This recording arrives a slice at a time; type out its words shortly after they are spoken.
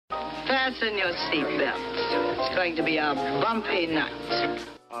Fasten your seatbelts. It's going to be a bumpy night.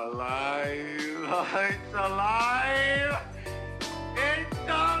 Alive! It's alive! It's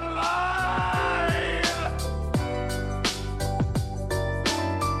alive!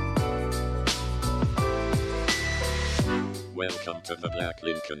 Welcome to the Black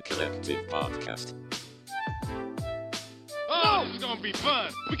Lincoln Collective Podcast. Oh, this is gonna be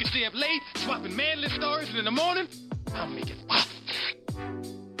fun. We can stay up late, swapping manly stories, and in the morning, I'll make it pop.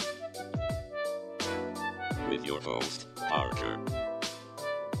 With your host, Parker.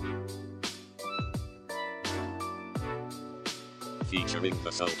 Featuring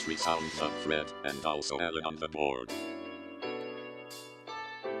the sultry sounds of Fred and also Alan on the board.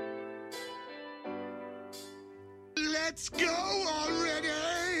 Let's go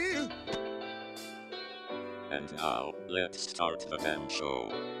already! And now, let's start the damn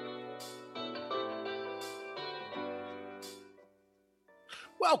show.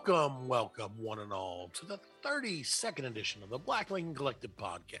 Welcome, one and all, to the 32nd edition of the Black Lincoln Collective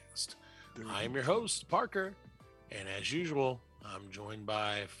Podcast. I am your host, Parker, and as usual, I'm joined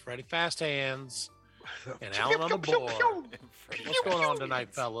by Freddie Fast Hands and Alan on the board. What's going on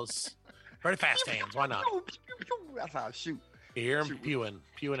tonight, fellas? Freddie Fast Hands, why not? That's how I shoot. You hear him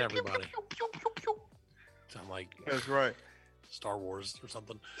pewing everybody. Sound like That's right. Star Wars or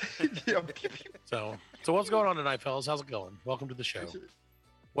something. Yeah. So what's going on tonight, fellas? How's it going? Welcome to the show.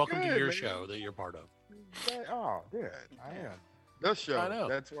 Welcome to Good, your man. show that you're part of. Oh, good. I am. The show. I know.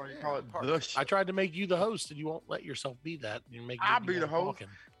 That's why you call it the show. I tried to make you the host, and you won't let yourself be that. You make I'll you be the want host. talking.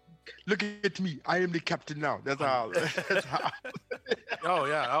 Look at me. I am the captain now. That's how. That's how. Oh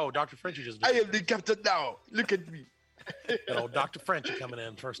yeah. Oh, Dr. Frenchy just. I am the captain now. Look at me. Dr. Frenchy coming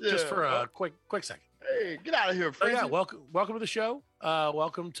in first, Yeah. just for a quick second. Hey, get out of here, So friend. yeah, welcome to the show.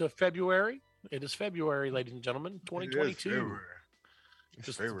 Welcome to February. It is February, ladies and gentlemen, 2022. It's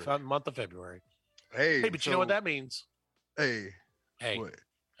Just February. the fun month of February. Hey, But you know what that means? Hey, Hey, what?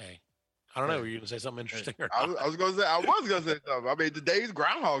 I don't know. Were you gonna say something interesting or I not? was gonna say something. I mean, today's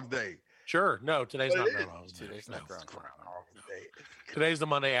Groundhog's Day. Sure. No, today's not It is. Groundhog's Day. Today's No. not Groundhog. Groundhog's Day. Today's the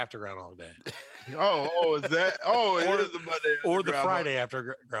Monday after Groundhog Day, Is that? Oh, it Or- is the Monday or the Groundhog. Friday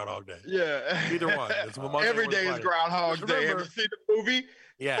after Groundhog Day. Yeah, Either one. It's a Monday Every or day is Friday. Groundhog's Just Day. Have remember- you seen the movie?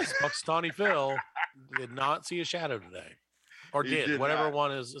 Yes, Pakistani Phil did not see a shadow today, or He did. did Whatever not.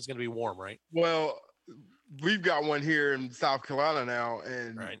 one is going to be warm, right? Well, we've got one here in South Carolina now,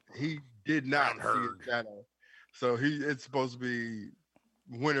 and Right. he did not Brown see herd. a shadow. So it's supposed to be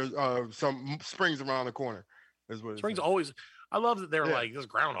winter. Some springs around the corner. Is what it Spring's says. always. I love that they're Yeah. like this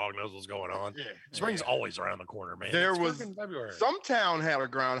groundhog knows what's going on. Yeah. Spring's always around the corner, man. There It's was freaking February. Some town had a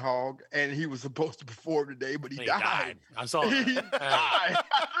groundhog, and he was supposed to perform today, but he He died. I saw He that. died.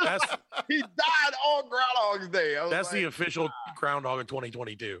 That's He died on Groundhog's Day. I was that's the like, official groundhog in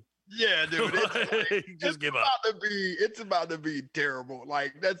 2022. yeah, dude. Just give up. It's about to be terrible.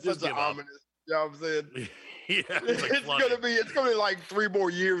 Like that's Just such an give up. ominous. You know what I'm saying? Yeah, It's, like flooding. gonna be like 3 more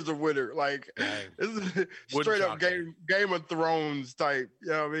years of winter. Like Dang. it's Wouldn't straight up shock me. Game of Thrones type.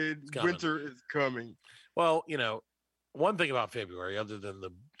 You know what I mean? coming. Winter is coming. Well, one thing about February, other than the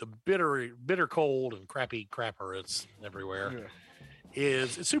bitter cold and crappy crapper it's everywhere, Yeah.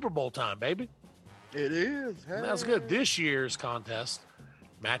 is it's Super Bowl time, baby. It is. And that's good. This year's contest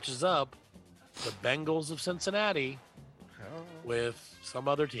matches up the Bengals of Cincinnati with some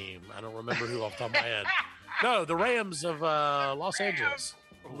other team. I don't remember who off the top of my head. No, the Rams of Los Angeles,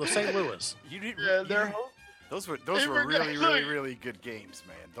 the St. Louis. Yeah, they're Those were They were really, good. really, really good games,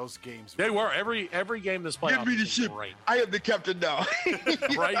 man. Those games. They were every game this playoff. give me the was ship. Great, I am the captain now.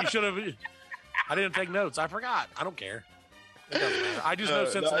 right? You should have. I didn't take notes. I forgot. I don't care. It doesn't matter. I just know No,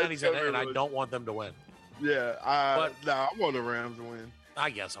 Cincinnati's in it, and I everyone- don't want them to win. Yeah, I want the Rams to win. I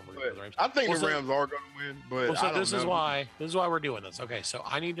guess I'm rooting for But the Rams. I think Well, the so- Rams are going to win, but Well, so I don't this is know. why we're doing this. Okay, so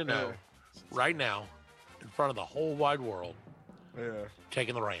I need to know right now, in front of the whole wide world, Yeah,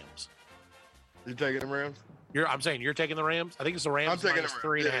 taking the Rams. you taking the Rams? I'm saying you're taking the Rams. I think it's the Rams. I'm taking minus the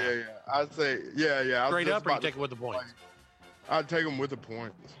 3.5. Yeah. I'd say yeah. Straight up, or you take it with the points? I'd take them with the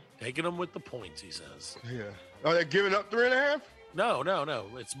points. Taking them with the points, he says. Yeah. Are they giving up 3.5? No.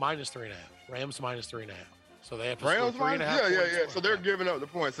 It's minus 3.5. Rams minus 3.5. So they have to Rams score 3.5. minus? Yeah. points. So they're giving up the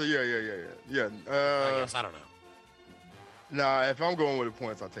points. So yeah. I guess I don't know. Nah, if I'm going with the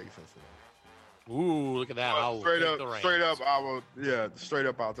points, I'll take Cincinnati. Ooh, look at that! I'll straight take up, the Rams. straight up, I will. Yeah, straight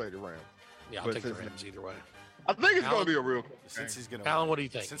up, I'll take the Rams. Yeah, I'll but take the Cincinnati. Rams either way. I think it's Alan? going to be a real. Since he's gonna Alan, win. what do you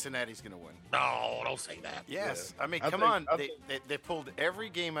think? Cincinnati's gonna win. No, don't say that. Yes, I mean, I come think- on. I They pulled every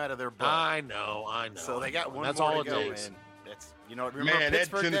game out of their butt. I know. So they got one That's more all to it go. takes. And that's remember Man, that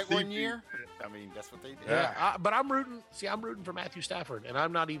Pittsburgh that Tennessee one year? I mean, that's what they did. Yeah, but I'm rooting. See, I'm rooting for Matthew Stafford, and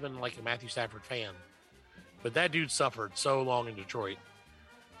I'm not even like a Matthew Stafford fan. But that dude suffered so long in Detroit.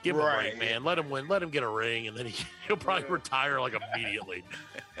 Give him a break, man. Let him win. Let him get a ring, and then he'll probably retire like immediately.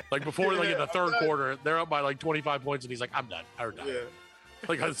 Like before, like in the third quarter, they're up by like 25 points, and he's like, "I'm done. I retire." Yeah.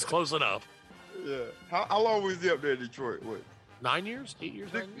 Like it's close enough. Yeah. How long was he up there in Detroit? What? 9 years? 8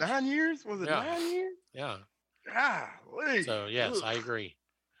 years? 9 years? 9 years? Was it Yeah. 9 years? Yeah. Golly. So yes, Ugh. I agree.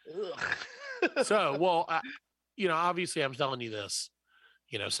 Ugh. So, well, obviously I'm telling you this,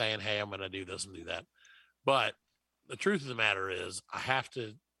 saying, hey, I'm going to do this and do that. But the truth of the matter is I have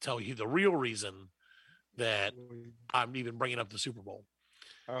to tell you the real reason that I'm even bringing up the Super Bowl.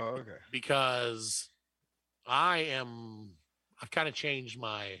 Oh, okay. Because I've kind of changed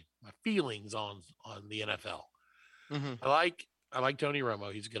my feelings on the NFL. Mm-hmm. I like Tony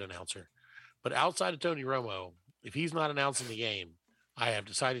Romo. He's a good announcer. But outside of Tony Romo, if he's not announcing the game, I have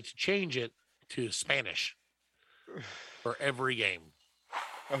decided to change it to Spanish for every game.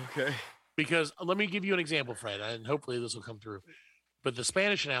 Okay. Because let me give you an example, Fred, and hopefully this will come through. But the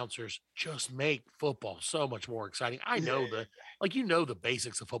Spanish announcers just make football so much more exciting. I know the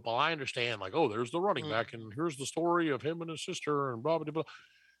basics of football. I understand, like, oh, there's the running back, and here's the story of him and his sister, and blah blah blah.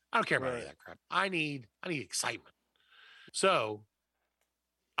 I don't care about any of that crap. I need excitement. So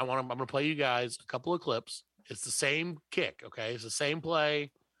I'm going to play you guys a couple of clips. It's the same kick, okay? It's the same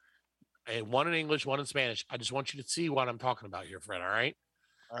play, and one in English, one in Spanish. I just want you to see what I'm talking about here, Fred, all right?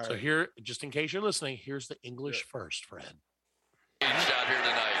 So here, just in case you're listening, here's the English first, Fred. Out here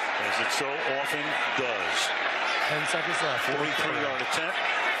tonight, as it so often does. 10 seconds left. 43-yard attempt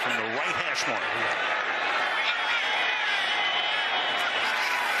from the right hash mark.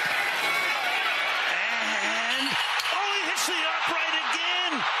 And he hits the upright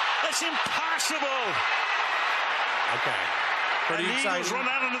again. That's impossible. Okay. Pretty and the exciting. Eagles run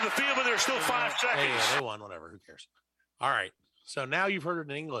out into the field, but there's still 5 seconds. Hey, they won, whatever. Who cares? All right. So now you've heard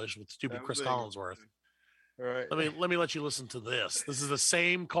it in English with stupid Chris Collinsworth. All right. Let me let you listen to this. This is the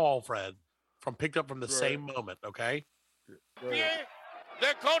same call, Fred, picked up from the same moment, okay? Pie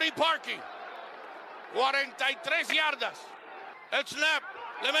de Cody Parkey. 43 yardas. El snap.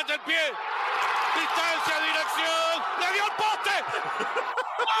 Le mete el pie. Distancia, dirección. Le dio el poste.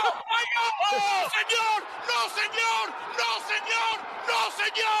 ¡Oh, my God! ¡No, señor! ¡No, señor! ¡No, señor! ¡No,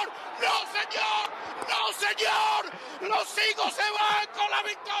 señor! ¡No, señor! ¡No, señor! ¡Los Eagles se van con la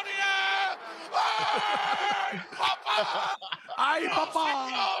victoria! ¡Ay, papá! Ay, ¡No, papá!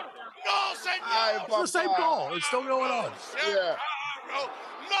 señor! ¡No, señor! Ay, It's the same call. It's still going on. Yeah.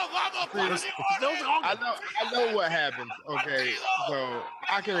 ¡Nos vamos por It's still Libertad! going. I know what happens. Okay, so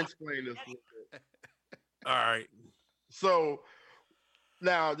I can explain this a little bit. All right. So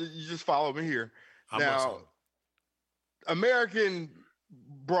now you just follow me here. I'm now, listening. American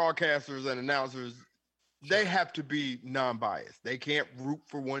broadcasters and announcers, they have to be non-biased. They can't root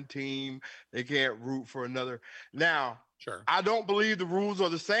for one team. They can't root for another. Now, Sure. I don't believe the rules are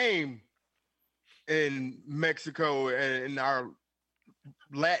the same in Mexico and in our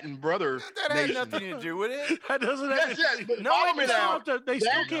Latin brother. That had nation. nothing to do with it. That doesn't have Yes, but No, follow it me doesn't. now. They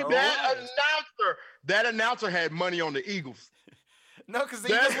still That, can't that announcer had money on the Eagles. No, because the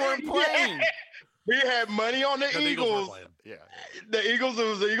That's- Eagles weren't playing. He had money on the The Eagles Eagles. were playing. Yeah. The Eagles, it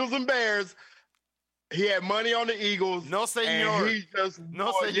was the Eagles and Bears. He had money on the Eagles. No, senor. And he just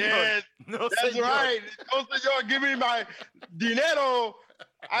No, boy, senor. yes, No, that's senor. right. No, senor, give me my dinero.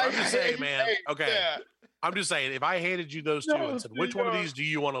 I'm just saying, man. Okay. Yeah, I'm just saying, if I handed you those two No, and said, which one of senor. these do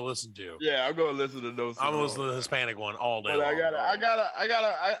you want to listen to? yeah, I'm gonna listen to those. I'm going to listen to the Hispanic one all day But long.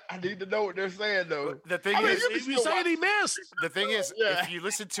 I need to know what they're saying though. The thing I mean, is, you can If you still saying he missed. the thing is, Yeah. if you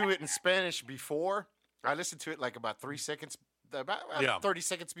listen to it in Spanish before, I listened to it like about 3 seconds, about Yeah. 30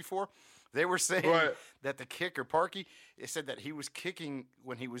 seconds before. They were saying Right. that the kicker, Parkey, it said that he was kicking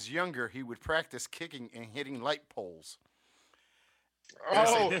when he was younger. He would practice kicking and hitting light poles.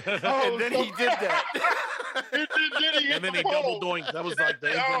 Oh, And then he did that. And then he double doinked. That was like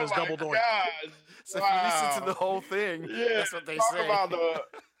the infamous double doink. So if you listen to the whole thing, Yeah, that's what they talk say. about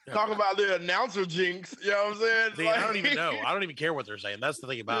the announcer jinx. You know what I'm saying? See, I don't even know. I don't even care what they're saying. That's the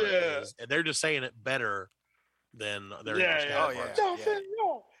thing about Yeah. it. Is they're just saying it better than their English Yeah, Oh, counterparts. yeah. No,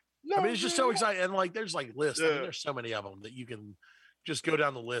 senor. No, I mean, it's just so senor. exciting. And like, there's like lists. I mean, Yeah. there's so many of them that you can just go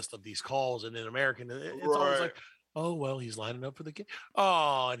down the list of these calls. And in American, it's always Right. like, oh, well, he's lining up for the game.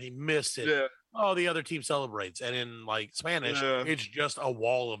 Oh, and he missed it. Yeah. Oh, the other team celebrates. And in like Spanish, Yeah. it's just a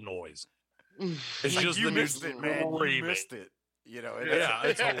wall of noise. It's Like, just you the missed dude it, man. You screaming. missed it. You know, and Yeah,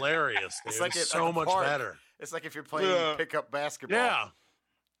 it's hilarious. It's Dude. like It's at so the much park. better. It's like if you're playing Yeah. pickup basketball. Yeah.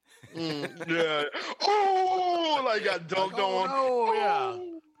 Yeah. Oh, like got dunked Oh, on. no, yeah.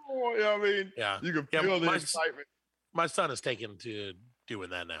 more. You know what I mean? Yeah. You can Yeah, feel the my- excitement. My son is taken to doing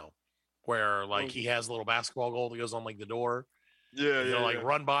that now, where like he has a little basketball goal that goes on like the door. Yeah, And yeah. he'll like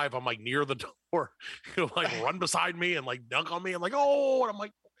run by if I'm like near the door. He'll like run beside me and like dunk on me. I'm like, oh, and I'm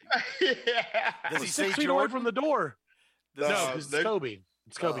like, yeah. Does he 6 say feet away Jordan? from the door. Does No, he- 'cause it's they- Kobe.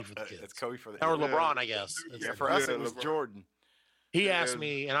 It's Kobe for the kids. It's Kobe for the Or Yeah. LeBron, I guess. It's Yeah, like- for us Yeah, it was LeBron. Jordan. he Yeah. asked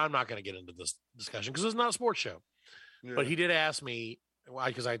me, and I'm not going to get into this discussion because it's not a sports show. But he did ask me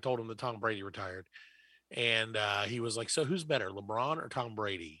because I told him that Tom Brady retired, and he was like, "So who's better, LeBron or Tom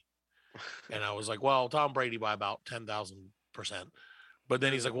Brady?" And I was like, "Well, Tom Brady by about 10,000%." But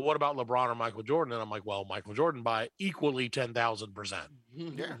then he's like, "Well, what about LeBron or Michael Jordan?" And I'm like, "Well, Michael Jordan by equally 10,000%."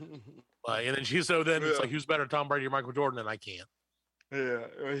 Yeah. And then it's Yeah. like, "Who's better, Tom Brady or Michael Jordan?" And I can't.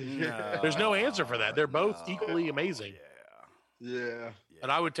 Yeah. There's no answer for that. They're both equally amazing. Yeah.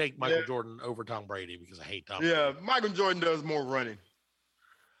 And I would take Michael Yeah. Jordan over Tom Brady because I hate Tom. Yeah. Brady. Michael Jordan does more running.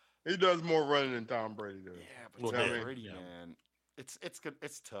 He does more running than Tom Brady does. Yeah, but Well, Tom yeah. Brady, Yeah. man, it's good.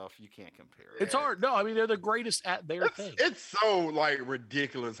 It's tough. You can't compare. It's hard. No, I mean they're the greatest at their thing. It's so like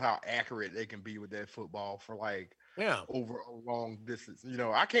ridiculous how accurate they can be with that football for like Yeah. over a long distance. You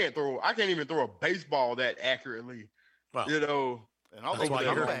know, I can't even throw a baseball that accurately. Well, You know, And all That's those why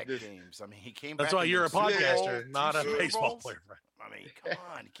you're- comeback games. I mean, he came back. that's why and you're a won Super Bowl, podcaster, two not a Super baseball Bowls. player. I mean, come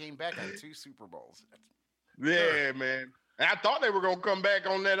on. He came back on 2 Super Bowls. yeah, man. And I thought they were gonna come back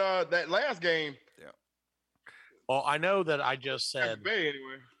on that last game. Well, I know that I just Tampa said Bay,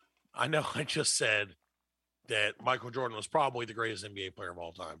 anyway. I know I just said that Michael Jordan was probably the greatest NBA player of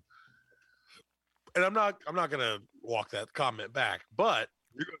all time. And I'm not gonna walk that comment back, but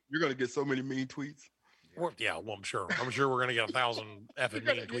You're gonna get so many mean tweets. well, I'm sure we're gonna get 1,000 effing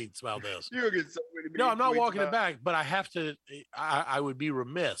mean tweets about this. You're gonna get so many mean No, I'm not tweets walking it about- back, but I have to. I would be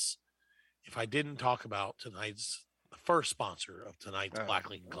remiss if I didn't talk about the first sponsor of tonight's Oh. Black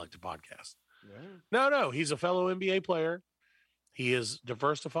Lincoln Collective podcast. Yeah. No, he's a fellow NBA player. He has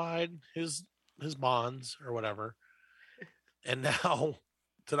diversified his bonds or whatever, and now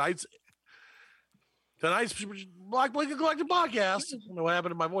tonight's Black Lincoln Collective podcast. I don't know what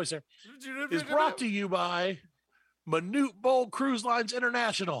happened to my voice there. Is brought to you by Manute Bowl Cruise Lines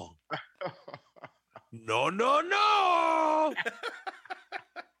International. No.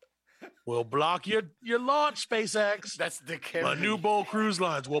 We'll block your launch, SpaceX. That's the Manute Bowl Cruise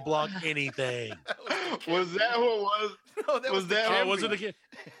Lines will block anything. Was that who it was? No, that Was that Oh, him? was it the kid?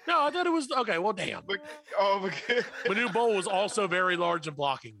 No, I thought it was. Okay, well, damn. Okay. Manute Bowl was also very large in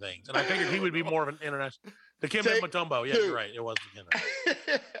blocking things, and I figured he would be more of an international. The Kimbe Take Mutombo. Yeah, two. you're right. It was the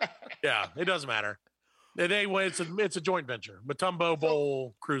Kimbe. Yeah, it doesn't matter. And anyway, it's a joint venture. Mutombo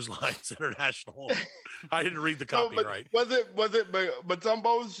Bowl Cruise Lines International. I didn't read the copyright. Was it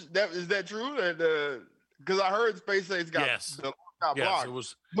Matumbo's? Is that true? That because I heard SpaceX got Yes. got Yes, blocked. it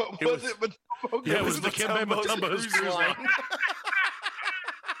was. But it was was- it Matumbo? Yeah, it was the Kimbe Mutombo's Cruise Line.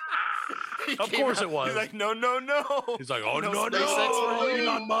 Of course it was. He's like, no. He's like, oh no, SpaceX for you.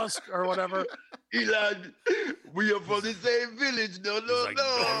 Elon Musk or whatever. Elon, we are from the same village. No, He's like,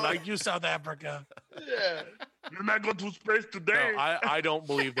 don't like you, South Africa. Yeah. You're not going to space No, today. I don't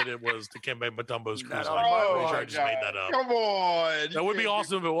believe that it was the Kimbe Mutombo's Cruise Not Line. on I'm Oh, pretty sure I my just made that God. up. Come on. That would be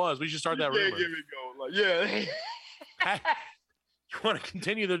awesome if it was. We should start that Yeah, rumor. give it go. Like, yeah. You want to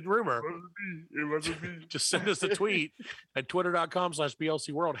continue the rumor? It wasn't me. Just send us a tweet at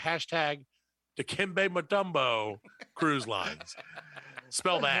twitter.com/BLC World. Hashtag the Kimbe Mutombo Cruise Lines.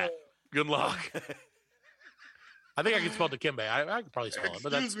 Spell that. Good luck. I think I can spell the Kimbe. I could probably spell it,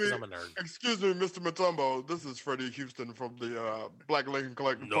 but that's Excuse because me. I'm a nerd. Excuse me, Mr. Matumbo. This is Freddie Houston from the Black Lincoln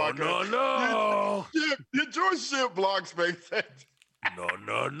Collective No, podcast. no. Did your ship block SpaceX? No.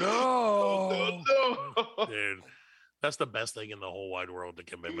 No. Dude, that's the best thing in the whole wide world. The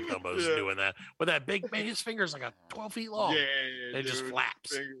Kimbe Mutombo's Yeah. doing that with that big man. His fingers like 12 feet long. Yeah, It just dude.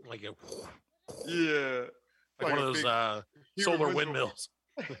 flaps Finger- like Yeah. one of a those big solar human windmills.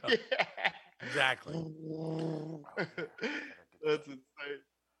 Yeah. Exactly. That's insane.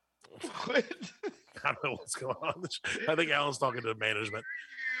 What? I don't know what's going on. I think Alan's talking to management.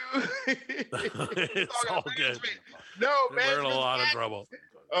 It's all good. No, We're in a lot of management's trouble. back.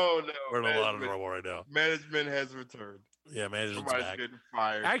 Oh no. We're in a lot of management- trouble right now. Management has returned. Yeah, management's Somebody's back. getting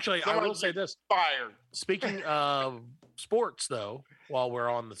fired. Actually, I will Somebody's say getting this. Fired. Speaking of sports, though, while we're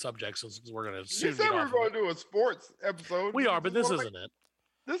on the subject, since we're going to You soon said get we were off of going it. to do a sports episode. We are, but this This isn't it.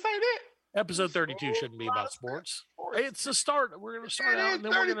 This ain't it. Episode 32 shouldn't be about sports. It's a start. We're going to start out, and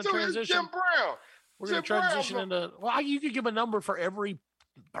then we're going to 32 is transition. Jim Brown. We're going to Jim Brown, transition bro. into. Well, you could give a number for every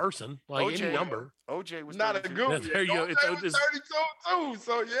person, like OJ. any number. OJ was Not a 32. good. There you go. It It's- was 32 too.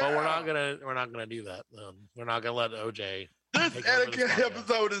 So yeah. But we're not gonna do that. We're not gonna let OJ This Take over this podcast.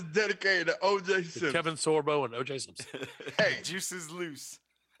 episode is dedicated to O.J. With Simpson. Kevin Sorbo and O.J. Simpson. Hey, Juice is loose.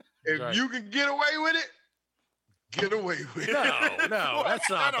 if right. you can get away with it, get away with it. No, that's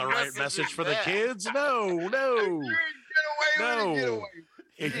not kind the of right message message is for the that? kids. No. If you can get away with it, get No. away with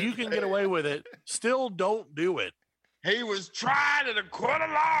it. If you can get away with it, still don't do it. He was tried in a court of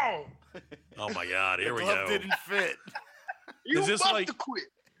law. Oh my God, here we Glove go. didn't fit. You Is this must like- have quit.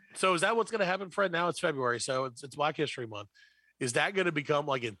 So is that what's going to happen, Fred? Now it's February, so it's Black History Month. Is that going to become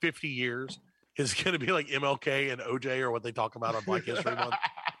like in 50 years? Is it going to be like MLK and OJ or what they talk about on Black History Month?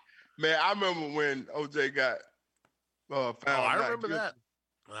 Man, I remember when OJ got found. Oh, I not remember guilty. that.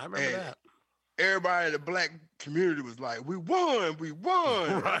 I remember And- that. Everybody in the black community was like, "We won, we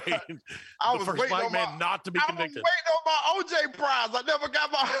won!" Right. I The was first waiting black on man my, not to be I was convicted. waiting on my OJ prize. I never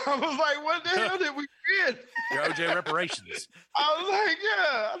got my. I was like, "What the hell did we get?" Your OJ reparations. I was like,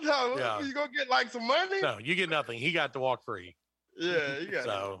 "Yeah." I thought, Yeah. "You gonna get like some money?" No, you get nothing. He got to walk free. Yeah, you got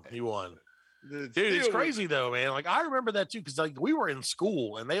So he won. it. Dude, it's Still- crazy though, man. Like I remember that too, because like we were in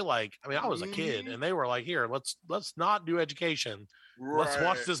school and they like, I mean, I was a kid Mhm. and they were like, here, let's not do education. Let's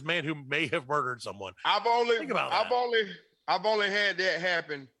watch Right. this man who may have murdered someone. I've only Think about I've that. only had that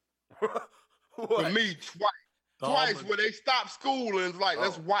happen for What? me twice. Oh, Twice my- where they stopped school and it's like,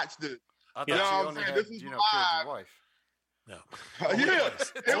 let's Oh. watch this. I thought You know you what I'm only saying? had This is Gino killed live. your wife. No. Yeah,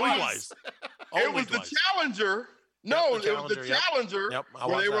 Twice. it Only was, twice. it Only was the twice. Challenger. No, the it was the Challenger, yep. Challenger Yep, I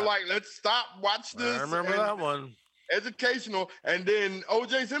where watched they were that. like, let's stop, watch this. I remember and that one. Educational, and then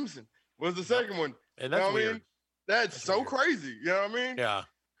O.J. Simpson was the second one. And You know that's what I weird. mean? That's That's so weird. crazy. You know what I mean? Yeah.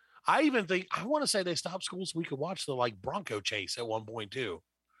 I even think I want to say they stopped school so we could watch the like Bronco chase at one point too.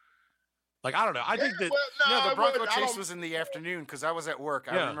 Like I don't know. I think that No, the it Bronco wasn't- I chase don't- was in the afternoon because I was at work.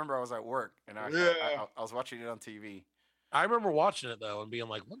 I Yeah. remember I was at work and Yeah. I was watching it on TV I remember watching it though and being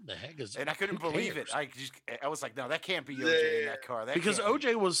like, what the heck is and I couldn't who believe it. cares? I was like, no, that can't be OJ in Yeah. that car. That Because can't be.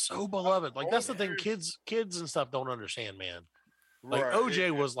 OJ was so beloved. Like that's the thing, OJ. kids and stuff don't understand, man. Like Right, OJ yeah.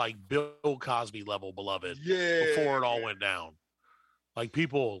 was like Bill Cosby level beloved Yeah. before it all went down. Like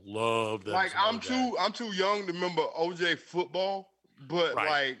people loved them. Like some OJ. I'm too young to remember OJ football, but Right.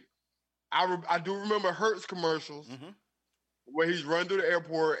 like I do remember Hertz commercials Mhm. where he's run through the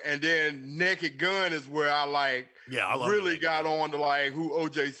airport, and then Naked Gun is where I like Yeah, I love really got on to like who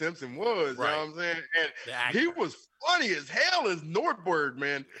OJ Simpson was. Right. You know what I'm saying? And the actor. he was funny as hell as Nordberg,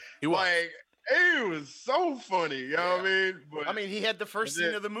 man. He was. Like he was so funny. You know what I mean? But I mean, he had the first And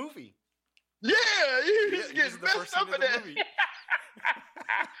then- scene of the movie. yeah, he Yeah, was he was getting the first messed scene up of in the that. movie.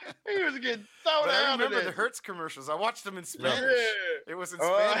 He was getting thrown But I out of remember the that. Hertz commercials. I watched them in Yeah. Spanish. It was in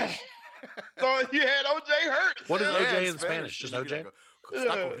Uh, Spanish. So you had OJ Hertz. What is yeah. OJ Yeah, in Spanish? Just And you OJ? go, "Está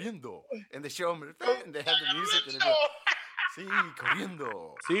Yeah. corriendo." And they show him, and they have the music, and they go, "Sí,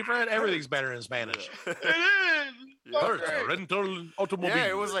 corriendo." See, Fred, everything's better in Spanish. It is. Yeah. So Hertz, great. rental automobile. Yeah,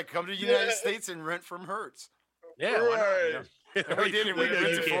 it was like come to the United Yeah. States and rent from Hertz. yeah, why not? Right. Yeah. And we did it. We know went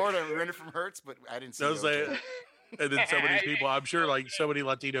you to can't- Florida and we rented from Hertz, but I didn't see Those OJ. And then some of these people, I'm sure, like so many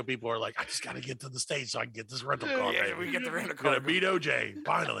Latino people are like, I just got to get to the States so I can get this rental car. Yeah, baby. we get the rental Gonna car. beat OJ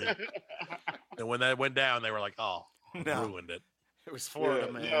finally. And when that went down, they were like, "Oh, No. ruined it, It was Florida,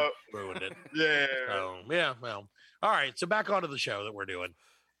 Yeah, man. yeah, ruined it." yeah. So yeah, well, all right. So back onto the show that we're doing.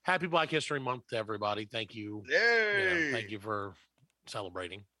 Happy Black History Month to everybody. Thank you. Yay. Thank you for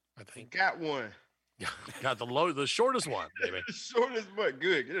celebrating. I think Got one. got the shortest one, baby. Shortest but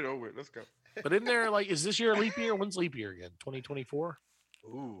good. Get it over with. Let's go. But in there, like, is this year a leap year? When's leap year again? 2024.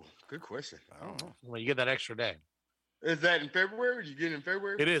 Ooh, good question. I don't know. Well, you get that extra day. Is that in February? You get it in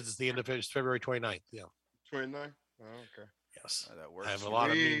February? It is. It's the end of it's February 29th. Yeah. 29? Oh, okay. Yes. That works. I have a lot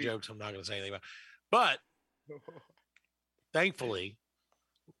of mean Sweet. jokes I'm not going to say anything about. But thankfully,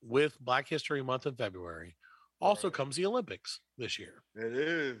 with Black History Month in February, also Right. comes the Olympics this year. It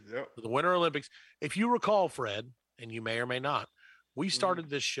is. Yep. The Winter Olympics. If you recall, Fred, and you may or may not, we started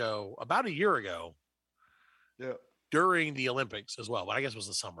this show about a year ago Yep. during the Olympics as well. But I guess it was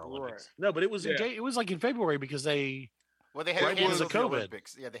the Summer Olympics. Right. No, but it was in Yeah. it was like in February because they Well, they had Right because of canceled the COVID.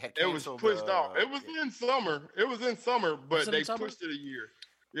 Olympics. Yeah, they had It was canceled. pushed off. It was in summer. It was in summer, but Was it in they summer? pushed it a year.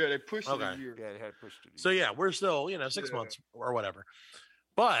 Yeah, they pushed it a Okay. year. Yeah, they had pushed it. so yeah, we're still, 6 Yeah. months or whatever.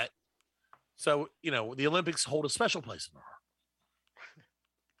 But so, the Olympics hold a special place in our heart.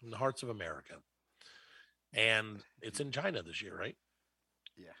 In the hearts of America. And it's in China this year, right?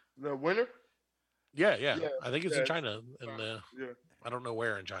 The winter? Yeah. Yeah, I think it's in yeah, China. Yeah. I don't know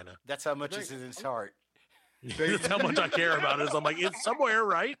where in China. That's how much is in his heart. That's how much I care about it. Is I'm like, it's somewhere,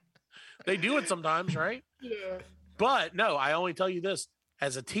 right? They do it sometimes, right? Yeah. But no, I only tell you this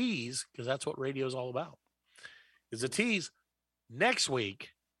as a tease, because that's what radio is all about. Is a tease. Next week,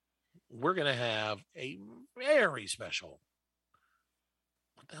 we're going to have a very special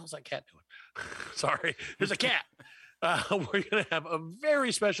what the hell's that cat doing? Sorry, there's a cat. We're going to have a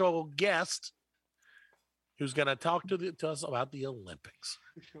very special guest who's going to talk to us about the Olympics.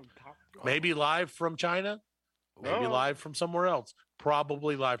 Maybe live from China, maybe live from somewhere else.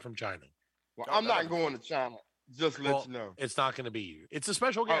 Probably live from China. Well, I'm not going to China. Just to let you know. It's not going to be you. It's a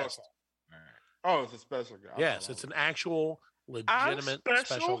special guest. Oh, it's a special guest. Yes, it's an actual, legitimate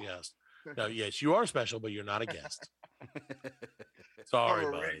special guest. No, yes, you are special, but you're not a guest. Sorry,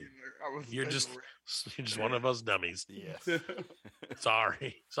 buddy. You're just one of us dummies. Yes.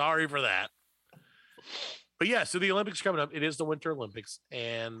 Sorry for that. But yeah, so the Olympics coming up. It is the Winter Olympics,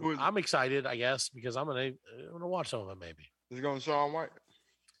 and I'm excited, I guess, because I'm gonna watch some of it. Maybe is it going to Shaun White?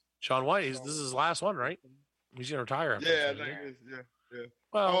 Shaun White. This is his last one, right? He's gonna retire. Yeah, I think it is. Yeah.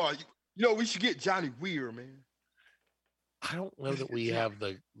 Well, we should get Johnny Weir, man. I don't know that we have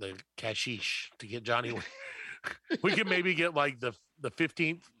the cashish to get Johnny Weir. We could maybe get like the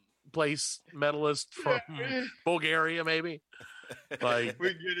 15th place medalist from Bulgaria, maybe. Like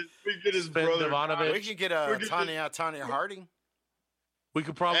we get his brother. Ivanovic. We could get Tanya Harding. We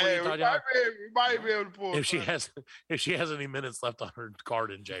could probably we might be able to pull if she has any minutes left on her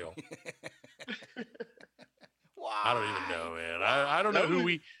card in jail. Wow. I don't even know, man. I don't know who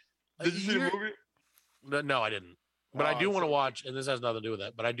we. Did you see the movie? No, I didn't. But I do want to watch, and this has nothing to do with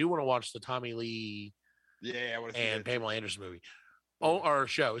that. But I do want to watch the Tommy Lee, and Pamela Anderson movie. Oh, or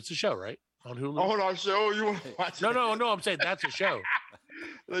show. It's a show, right? On Hulu. On our show, you want to watch? No. I'm saying that's a show.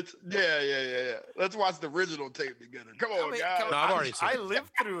 Let's Let's watch the original tape together. Come on, guys. No, I've already seen I lived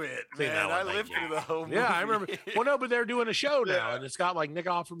through it, man. I lived through the whole movie. Yeah, I remember. Well, no, but they're doing a show now, and it's got like Nick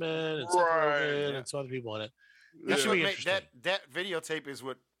Offerman and Seth Rogen and some other people in it. That should be interesting. That videotape is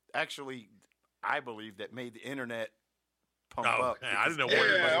what actually, I believe, that made the internet pump up. I didn't know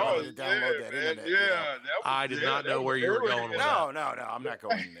where you were going. To download that internet. I did not know where you were going with that. No, I'm not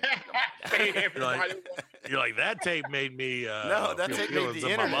going there. You're like, that tape made me. No, that tape made the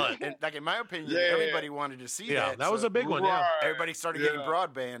internet. And, like, in my opinion, everybody wanted to see that. Yeah, that was a big one. Yeah, everybody started getting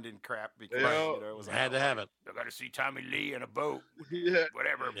broadband and crap because it was like, had to have it. I got to see Tommy Lee in a boat.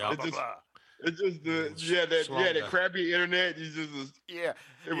 Whatever. Yeah. Blah blah blah. It's just that crappy internet. It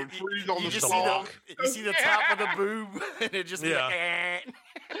would freeze on the song. You see the top of the boob, and it just it's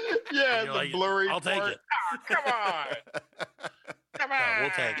the blurry. I'll take it. Come on. We'll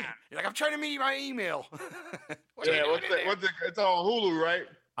take it. You're like, I'm trying to meet my email. It's on Hulu, right?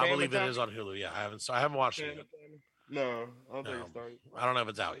 I believe it is on Hulu. Yeah, I haven't watched it yet. No, I don't think it started. I don't know if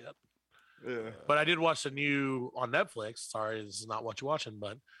it's out yet. Yeah, but I did watch the new on Netflix. Sorry, this is not what you're watching,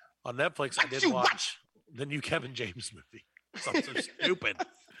 but on Netflix I did watch the new Kevin James movie. Something so stupid.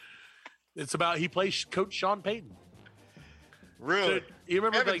 It's about he plays Coach Sean Payton. Really? So, you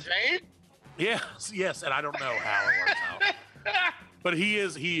remember Kevin James? Yes, and I don't know how it works out. But he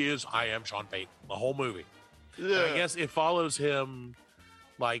is I am Sean Payton, the whole movie. Yeah. And I guess it follows him,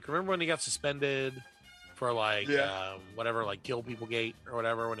 like, remember when he got suspended for whatever, like Kill People Gate or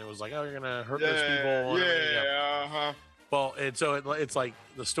whatever, when it was like, oh, you're gonna hurt those people. Well, and so it's like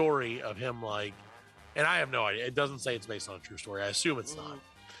the story of him, like, and I have no idea. It doesn't say it's based on a true story. I assume it's not.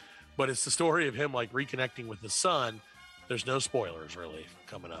 But it's the story of him, like, reconnecting with his son. There's no spoilers really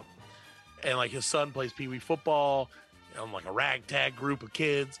coming up. And like his son plays Pee Wee football on like a ragtag group of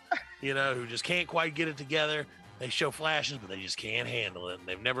kids, who just can't quite get it together. They show flashes, but they just can't handle it. And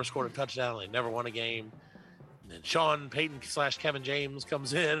they've never scored a touchdown. They've never won a game. And then Sean Payton / Kevin James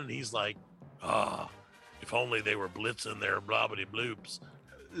comes in and he's like, if only they were blitzing their blobbity bloops.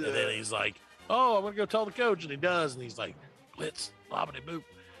 Yeah. And then he's like, I'm going to go tell the coach. And he does. And he's like, blitz, blobbity boop.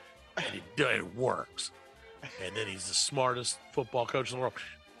 And it works. And then he's the smartest football coach in the world.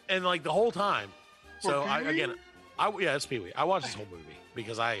 And like the whole time. So it's Pee Wee. I watched this whole movie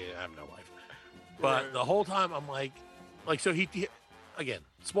because I have no life. But the whole time I'm like, so he again,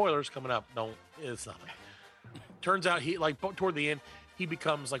 spoilers coming up. It's nothing. Turns out he, like, toward the end, he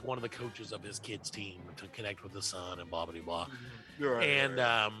becomes like one of the coaches of his kid's team to connect with his son and blah, blah, blah. Right, and,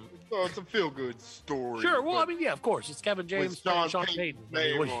 so it's a feel good story. Sure. Well, I mean, yeah, of course. It's Kevin James, Sean Payton. I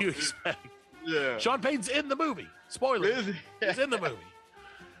mean, what do you expect? Yeah. Sean Payton's in the movie. Spoiler. He's in the movie.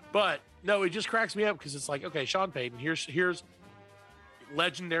 But no, it just cracks me up because it's like, okay, Sean Payton, here's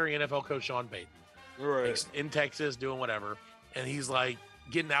legendary NFL coach Sean Payton. Right. In Texas doing whatever. And he's like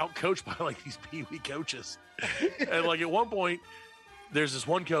getting out coached by like these Pee Wee coaches. And like at one point, there's this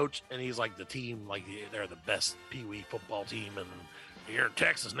one coach and he's like the team, like they're the best Pee Wee football team and you're in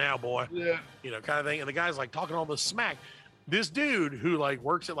Texas now, boy. Yeah. Kind of thing. And the guy's like talking all this smack. This dude who like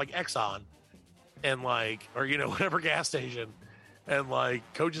works at like Exxon and like, or whatever gas station and like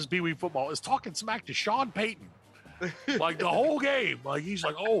coaches Pee Wee football is talking smack to Sean Payton Like the whole game. Like he's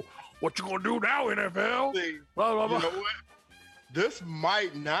like, oh, what you gonna do now, NFL? Blah, blah, blah. You know what? This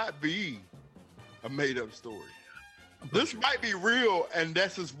might not be a made-up story. This might be real, and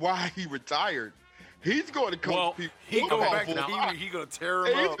this is why he retired. He's going to coach people. He go back football. to he going to tear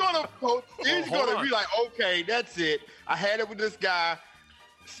him He's up. going to coach. He's hold going to on. be like, okay, that's it. I had it with this guy.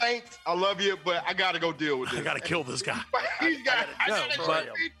 Saints, I love you, but I got to go deal with this. I gotta kill this guy. He's got. No, but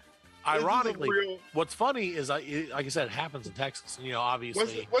ironically, real- what's funny is, like I said, it happens in Texas. And, you know,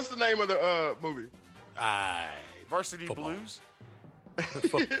 obviously, What's the name of the movie? Varsity Football. Blues.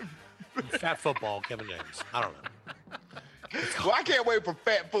 Fat Football, Kevin James. I don't know. Well, I can't wait for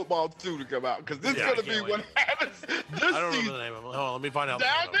Fat Football 2 to come out because this Yeah, I is going to be can't what happens this I don't remember season the name of it. Hold on, let me find out.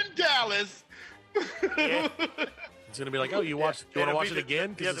 down in Dallas. It's gonna be like, oh, you want to It'll watch be it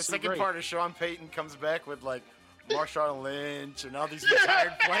again? 'Cause Yeah, it's the so second great. part of Sean Payton comes back with like Marshawn Lynch and all these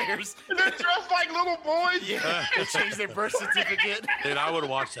retired players. They're dressed like little boys. Yeah, they change their birth certificate. Dude, I would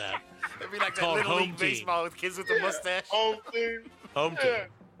watch that. It'd be like that called Little Home League Team. baseball with kids with a mustache. Home team. Home team,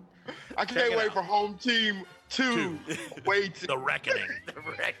 Yeah. I Check can't it wait out. for Home Team 2. Wait The Reckoning. The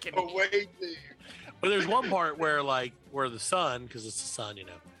Reckoning. away team. But there's one part where the son, because it's the son, you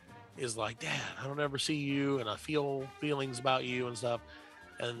know, is like, Dad, I don't ever see you, and I feel feelings about you and stuff.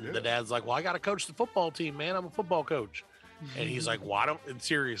 And Yeah. the dad's like, well, I got to coach the football team, man. I'm a football coach. And he's like, and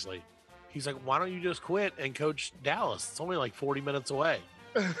seriously, he's like, why don't you just quit and coach Dallas? It's only like 40 minutes away.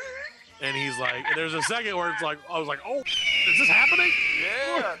 And he's like, and there's a second where it's like, I was like, oh, is this happening?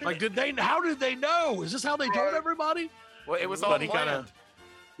 Yeah. Like, how did they know? Is this how they told everybody? Well, it was all But he planned. kinda-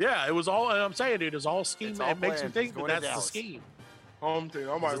 Yeah, it was all, and I'm saying, dude, it's all scheme. It's all It makes you planned. think He's that going to that's the Dallas. scheme. Home team.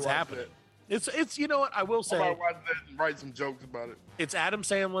 I might It's watch happening. that. It's you know what I will I say. might watch that and write some jokes about it. It's Adam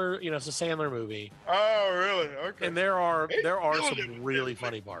Sandler. You know, it's a Sandler movie, Oh, really? Okay. and there are He's killing it some with really Netflix.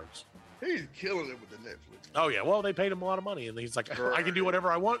 funny parts. He's killing it with the Netflix. Oh yeah, well they paid him a lot of money, and he's like, I can do whatever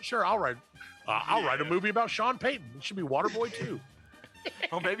I want. Sure, I'll write a movie about Sean Payton. It should be Waterboy too.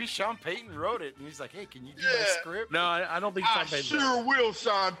 Well, maybe Sean Payton wrote it, and he's like, "Hey, can you do my Yeah. script?" No, I don't think I Sean Payton. sure will,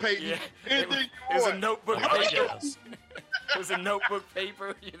 Sean Payton. Yeah, Anything it was you a want. notebook I paper. guess. It was a notebook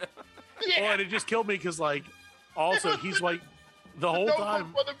paper, you know. Well, and it just killed me because like, also he's like, the whole Notebook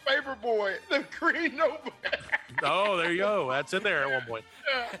time. for the paper boy, the green notebook. Oh, there you go. That's in there at one point.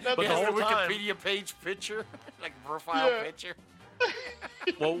 That's But He the has whole a time- Wikipedia page picture, like a profile Yeah. picture.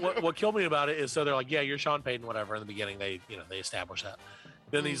 Well, what killed me about it is so they're like, yeah, you're Sean Payton, whatever. In the beginning, they establish that.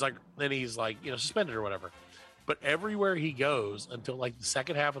 Then he's like, suspended or whatever. But everywhere he goes until like the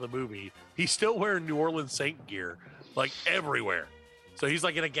second half of the movie, he's still wearing New Orleans Saint gear, like everywhere. So he's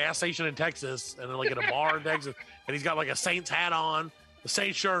like in a gas station in Texas, and then like in a bar in Texas, and he's got like a Saints hat on, the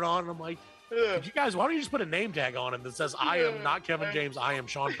Saints shirt on. And I'm like, Yeah. you guys, why don't you just put a name tag on him that says, I am not Kevin James, I am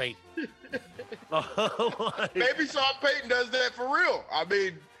Sean Payton. Like, Maybe Sean Payton does that for real. I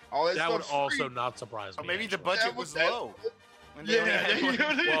mean, all that, that would stuff's also free. not surprise me. Or maybe the actually. budget That was that- low. And they only had one-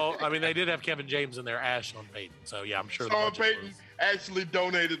 Yeah. Well, I mean, they did have Kevin James in there as Sean Payton, so yeah, I'm sure. the Sean budget Payton was- actually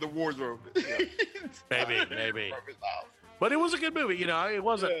donated the wardrobe. Maybe. But it was a good movie, you know. It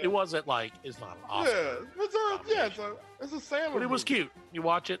wasn't. Yeah. It wasn't like it's not an Oscar, Yeah, it's a Sandler. but it was movie. cute. You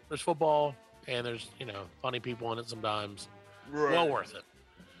watch it. There's football, and there's funny people in it sometimes. Right. Well worth it.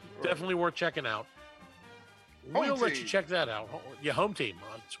 Definitely worth checking out. Home We'll let you Team. check that out. Yeah, Home Team.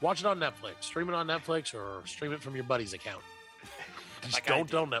 Watch it on Netflix. Stream it on Netflix or stream it from your buddy's account. Just Like I don't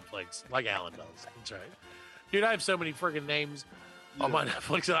do. tell Netflix like Alan does. That's right. Dude, I have so many freaking names on my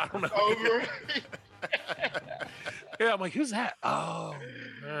Netflix that I don't know. Over. Yeah, I'm like, who's that? Oh,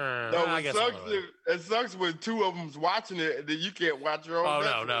 No, I it guess. sucks. It sucks when two of them's watching it, and then you can't watch your own. Oh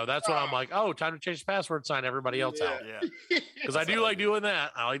Netflix. no, that's when I'm like, oh, time to change the password, sign everybody else Yeah. out. Yeah. Because I do like doing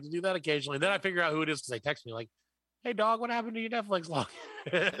that. I like to do that occasionally. And then I figure out who it is because they text me like, "Hey, dog, what happened to your Netflix log?"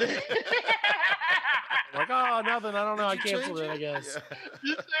 I'm like, oh, nothing. I don't know. I Did you canceled change it. I guess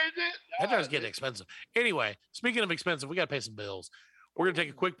You changed it? that starts getting expensive. Anyway, speaking of expensive, we got to pay some bills. We're gonna take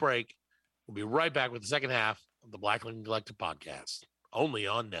a quick break. We'll be right back with the second half of the Black Lincoln Collective podcast, only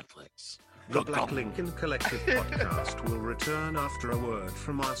on Netflix. The Black Lincoln Collective podcast will return after a word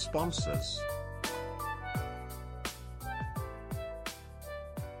from our sponsors.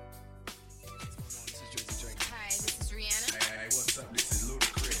 Hi, this is Rihanna. Hey, what's up? This is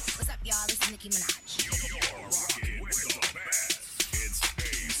Ludacris. What's up, y'all? This is Nicki Minaj.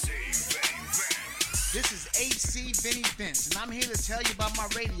 This is AC Vinny Vince, and I'm here to tell you about my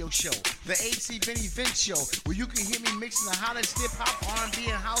radio show, the AC Vinny Vince Show, where you can hear me mixing the hottest hip-hop,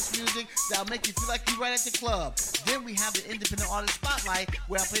 R&B, and house music that'll make you feel like you're right at the club. Then we have the Independent Artist Spotlight,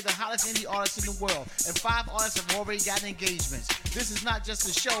 where I play the hottest indie artists in the world, and 5 artists have already gotten engagements. This is not just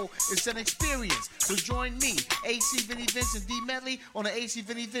a show, it's an experience. So join me, AC Vinny Vince and D Medley, on the AC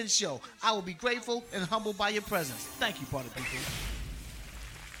Vinny Vince Show. I will be grateful and humbled by your presence. Thank you, party people.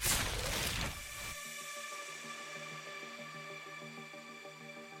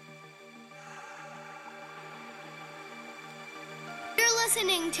 You're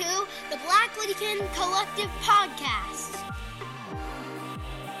listening to the Black Lincoln Collective Podcast.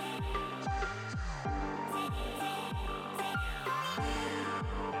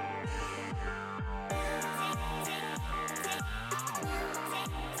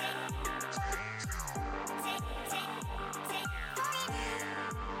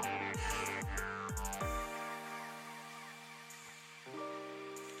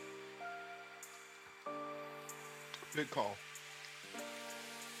 Good call.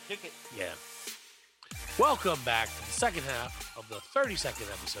 Kick it. Yeah. Welcome back to the second half of the 32nd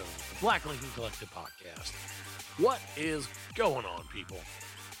episode of the Black Lincoln Collective Podcast. What is going on, people?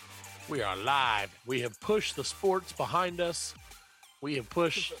 We are live. We have pushed the sports behind us. We have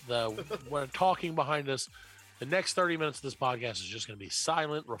pushed we're talking behind us. The next 30 minutes of this podcast is just going to be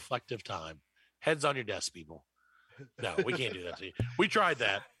silent, reflective time. Heads on your desk, people. No, we can't do that to you. We tried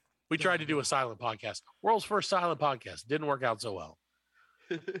that. We tried to do a silent podcast. World's first silent podcast. Didn't work out so well.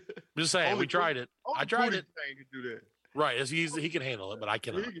 I'm just saying, we tried it. I tried it. Can do that. Right. He can handle it, but I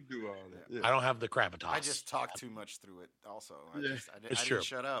cannot. He can do all that. Yeah. I don't have the gravitas. I just talked too much through it also. I It's true. didn't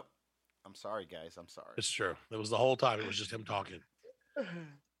shut up. I'm sorry, guys. I'm sorry. It's true. It was the whole time. It was just him talking.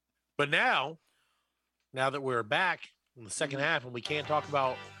 But now that we're back in the second half and we can't talk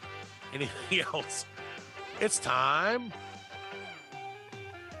about anything else, it's time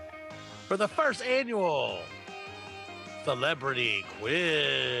for the first annual Celebrity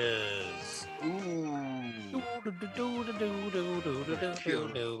Quiz.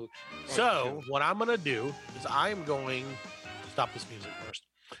 So what I'm going to do is I am going to stop this music first.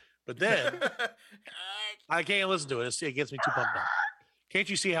 But then I can't listen to it. It gets me too pumped up. Can't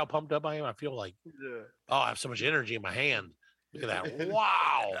you see how pumped up I am? I feel like, I have so much energy in my hand. Look at that.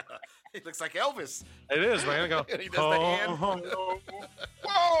 Wow. It looks like Elvis. It is, man. I go, He does the hand. Whoa!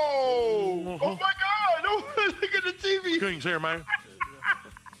 Oh my God! Oh, look at the TV. King's here, man.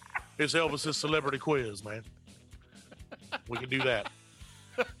 It's Elvis's Celebrity Quiz, man. We can do that.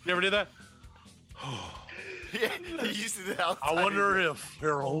 You ever did that? Yeah, he used to do that all the I time. wonder if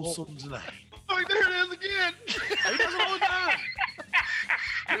Harold Olson's name. Oh, there it is again. He does it all the time.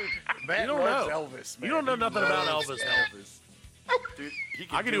 Matt You don't loves know. Elvis, You man. don't know He nothing about loves Elvis. Elvis. Dude, he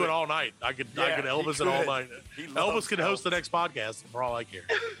I could do it all night. I could Elvis it all night. He Elvis loves could host the next podcast for all I care.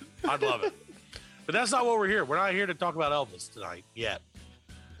 I'd love it. But that's not what we're here. We're not here to talk about Elvis tonight yet.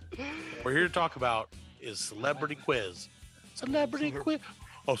 We're here to talk about is Celebrity Quiz. Celebrity Quiz.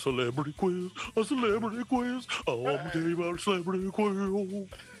 A celebrity quiz. A celebrity quiz. Oh, I'm gonna tell you about a celebrity quiz.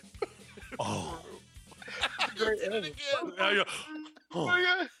 Oh. Yeah.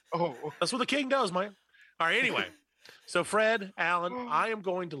 Oh. That's what the king does, man. All right, anyway. So, Fred, Alan, I am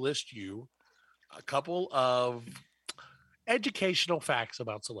going to list you a couple of educational facts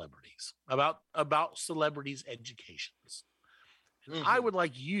about celebrities, about celebrities' educations. And I would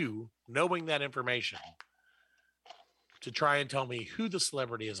like you, knowing that information, to try and tell me who the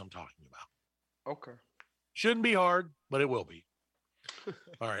celebrity is I'm talking about. Okay. Shouldn't be hard, but it will be.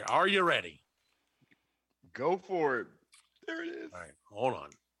 All right. Are you ready? Go for it. There it is. All right. Hold on.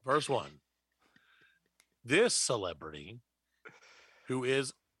 First one. This celebrity, who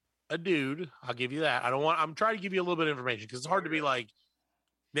is a dude, I'll give you that. I'm trying to give you a little bit of information because it's hard to be like,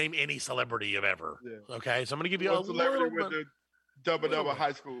 name any celebrity of ever. Yeah. Okay. So I'm going to give you One a celebrity little with bit. the double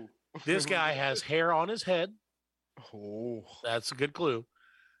high school. This guy has hair on his head. Oh. That's a good clue.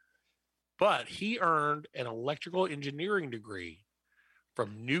 But he earned an electrical engineering degree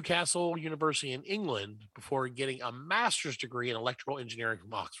from Newcastle University in England before getting a master's degree in electrical engineering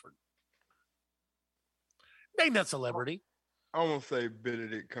from Oxford. Name that celebrity. I'm going to say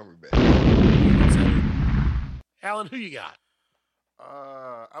Benedict Cumberbatch. Alan, who you got?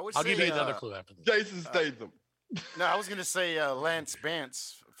 I'll give you another clue after this. Jason Statham. No, I was going to say Lance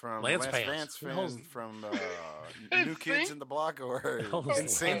Bance from Lance Lance Bance. Bance from New Kids in the Block or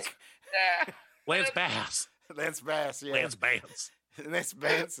NSYNC. Lance Bass. Lance Bass, yeah. Lance Bance. Lance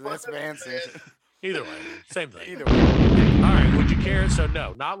Bance. Lance Bance. Either way, same thing. Either way. All right, would you care? So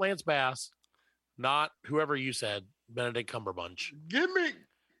no, not Lance Bass, not whoever you said, Benedict Cumberbatch. Give me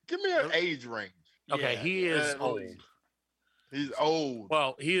an age range. Okay, he is old. He's old.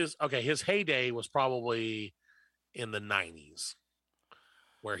 Well, he is okay. His heyday was probably in the 90s,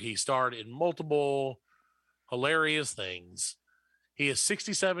 where he starred in multiple hilarious things. He is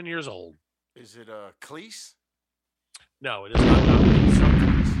 67 years old. Is it Cleese? No, it is not Tom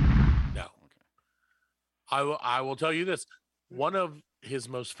Cleese. No. Okay. I will tell you this. One of his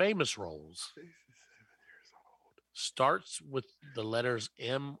most famous roles starts with the letters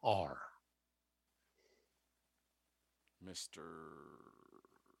M.R. Mr.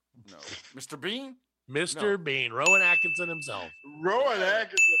 Bean? Mr. Bean, Rowan Atkinson himself. Rowan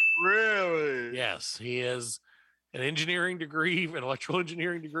Atkinson, really? Yes, he is an engineering degree, an electrical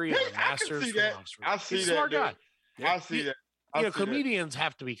engineering degree, and a master's from Oxford. I see He's that. a smart guy. I see that. You know, comedians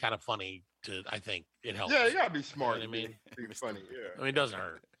have to be kind of funny to, I think it helps. Yeah, you gotta be smart. You know what I mean, be funny. Yeah. I mean, it doesn't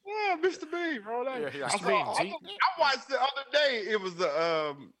hurt. Yeah, Mr. Bean, bro. Mr. Bean. I watched the other day. It was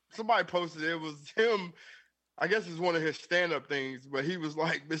somebody posted it was him. I guess it's one of his stand-up things, but he was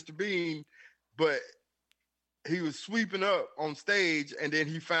like Mr. Bean, but he was sweeping up on stage, and then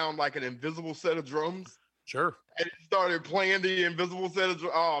he found like an invisible set of drums. Sure. And he started playing the invisible set of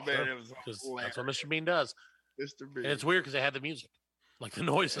drums. Oh man, it was that's what Mr. Bean does. Mr. Bean. And it's weird because they had the music, like the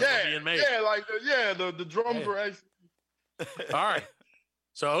noises being made. Yeah, like the drums were actually. All right.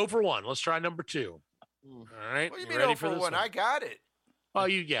 So 0 for 1. Let's try number 2. All right. What do you You mean ready 0 for for this 1? I got it. Oh,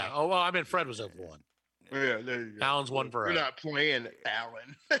 Oh, well, I meant Fred was 0 for 1. Yeah, there you go. Alan's 1 for 0. You're not playing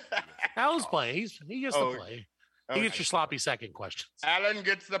Alan. Alan's playing. He gets to play. He Okay. gets your sloppy second questions. Alan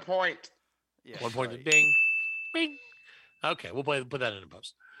gets the point. Yeah, 1 point to ding. Bing. Okay, we'll put that in a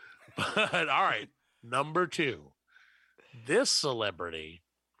post. But all right. Number 2. This celebrity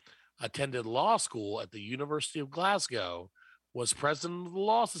attended law school at the University of Glasgow, was president of the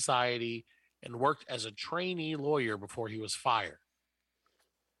Law Society, and worked as a trainee lawyer before he was fired.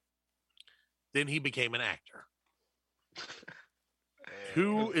 Then he became an actor.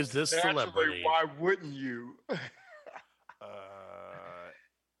 Who is this celebrity? Why wouldn't you?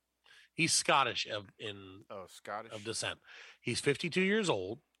 He's Scottish of descent. He's 52 years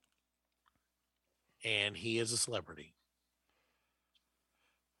old, and he is a celebrity.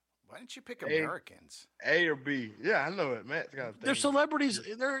 Why didn't you pick Americans? A or B? Yeah, I know it. Matt's got a thing. They're celebrities.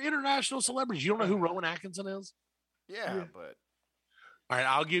 They're international celebrities. You don't know who Rowan Atkinson is? Yeah, but all right.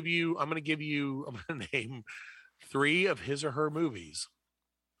 I'm going to name 3 of his or her movies,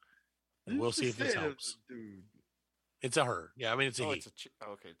 and we'll see if this helps. Dude. It's a her. Yeah, I mean it's a he.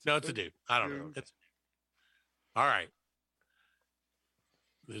 Okay. It's a dude. I don't know. All right.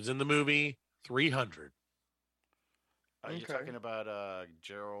 It was in the movie 300. Are you talking about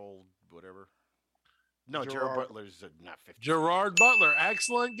Gerald whatever? No, Gerard Butler's not 50. Gerard Butler.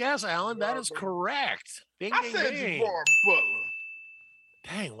 Excellent guess, Alan. That is correct. Ding, I ding, said ding. Gerard Butler.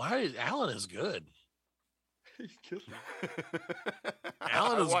 Dang, Alan is good. He's kissing.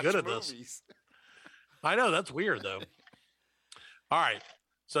 Alan is good at this. I know, that's weird though. All right.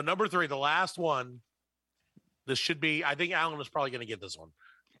 So number 3, the last one. This should be, I think Alan is probably going to get this one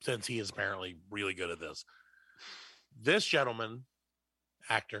since he is apparently really good at this. This gentleman,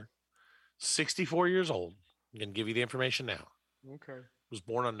 actor, 64 years old. I'm going to give you the information now. Okay. Was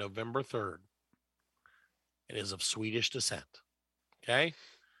born on November 3rd and is of Swedish descent. Okay.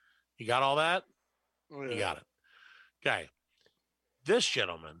 You got all that? Oh, yeah. You got it. Okay. This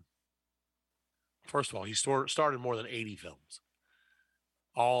gentleman, first of all, he starred in more than 80 films,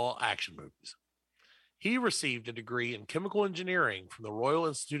 all action movies. He received a degree in chemical engineering from the Royal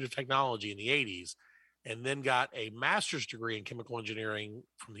Institute of Technology in the 80s, and then got a master's degree in chemical engineering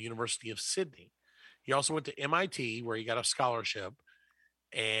from the University of Sydney. He also went to MIT, where he got a scholarship,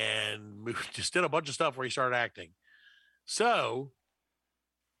 and just did a bunch of stuff where he started acting. So,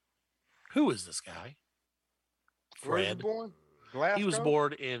 who is this guy? Where was he Fred. born? Glasgow? He was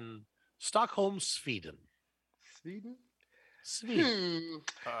born in Stockholm, Sweden. Sweden? Sweden.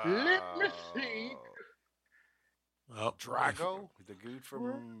 Let me think. Oh, Drago, the dude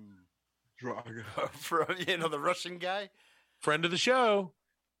from Drago. from the Russian guy. Friend of the show.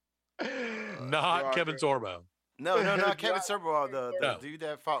 Not Drago. Kevin Sorbo. No, not Kevin Sorbo. The dude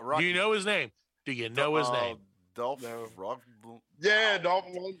that fought Rocky. Do you know his name? Do you know his name? Dolph. Yeah, Dolph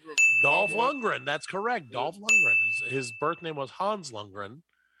Lundgren. Dolph Lundgren. That's correct. Dolph Lundgren. His birth name was Hans Lundgren.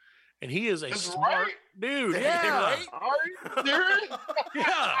 And he is a smart dude. Yeah. Right? Are you serious?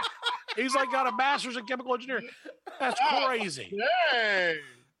 Yeah. He's like got a master's in chemical engineering. That's crazy. Dang.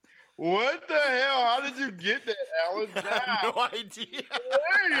 What the hell? How did you get that, Alan? I have no idea.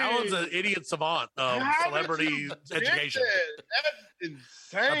 Alan's an idiot savant of celebrity education. That's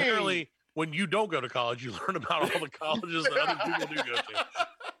insane. Apparently, when you don't go to college, you learn about all the colleges that other people do go to.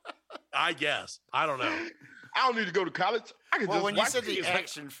 I guess. I don't know. I don't need to go to college. I can Well, just when you watch said the these.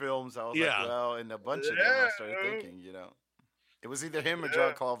 action films, I was Yeah. like, well, and a bunch of them, I started thinking, it was either him or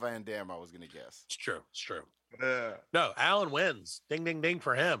Jean-Claude Van Damme, I was going to guess. It's true. It's true. Yeah. No, Alan wins. Ding, ding, ding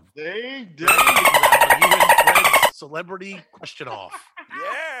for him. Ding, ding. You win Fred's celebrity question off.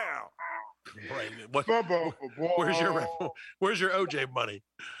 Yeah. Right. What, Bubba, where's your OJ money?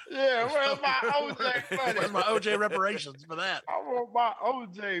 Yeah, where's my OJ money? Where's my OJ reparations for that? I want my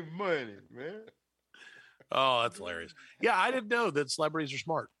OJ money, man. Oh, that's hilarious. Yeah, I didn't know that celebrities are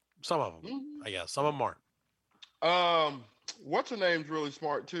smart. Some of them, I guess. Some of them aren't. What's her name's really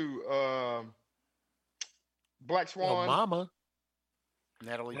smart too? Black Swan. Mama.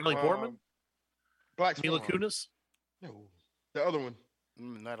 Natalie Portman. Black Swan. Mila Kunis. No, the other one.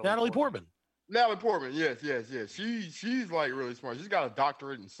 Natalie Portman. Natalie Portman. Yes. She's like really smart. She's got a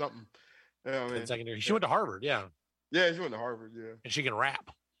doctorate in something. In secondary. She went to Harvard. Yeah. Yeah, she went to Harvard. Yeah. And she can rap.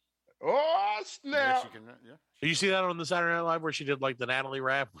 Oh snap! Did you see that on the Saturday Night Live where she did like the Natalie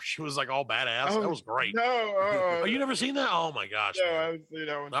rap where she was like all badass? That was great. No. Oh, you never seen that? Oh my gosh. No, man. I haven't seen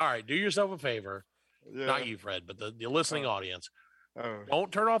that one. All right, do yourself a favor. Yeah. Not you, Fred, but the listening audience. Oh.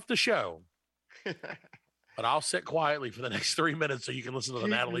 Don't turn off the show. But I'll sit quietly for the next 3 minutes so you can listen to the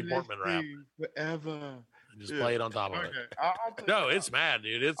Natalie Portman rap. Forever. And just play it on top of it. I'll No, it's mad,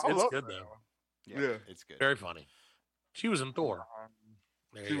 dude. It's good though. Yeah, it's good. Very funny. She was in Thor.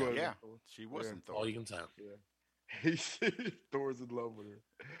 There She you go. was. Yeah, she was in Thor. All you can say. Yeah. Thor's in love with her.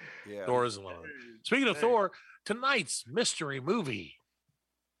 Yeah. Thor is in love with her. Speaking of Thor, tonight's mystery movie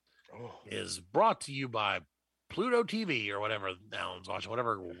is brought to you by Pluto TV or whatever Alan's watching,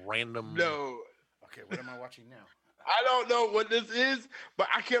 whatever random. No. Okay, what am I watching now? I don't know what this is, but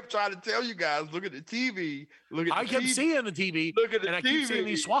I kept trying to tell you guys, look at the TV. Look at the I kept TV. seeing the TV, Look at the and I TV. keep seeing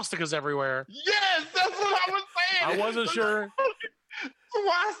these swastikas everywhere. Yes, that's what I was saying. I wasn't sure.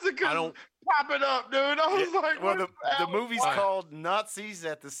 Swastikas popping up, dude. I was like, well, what the movie's called Nazis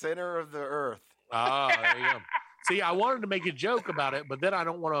at the Center of the Earth. Ah, there you go. See, I wanted to make a joke about it, but then I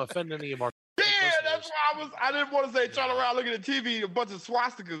don't want to offend any of our. Yeah, that's why I didn't want to say turn around, look at the TV, a bunch of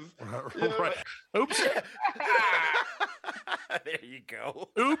swastikas. Right. Oops. There you go.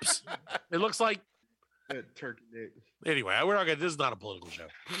 Oops. It looks like that turkey neck. Anyway, we're not gonna. This is not a political show.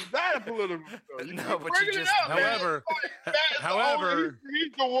 Not a political show. No, but you just. However,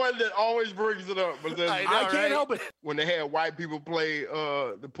 he's the one that always brings it up. But I can't help it. When they had white people play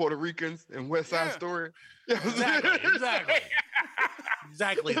the Puerto Ricans in West Side Story. Exactly.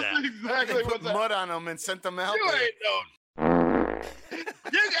 Exactly that. That's exactly Put what mud on them and sent them out. You there. ain't no.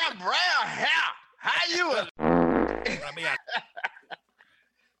 You got brown hair. How you?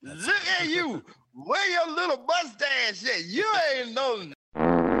 Look at you. Where your little mustache at? You ain't no.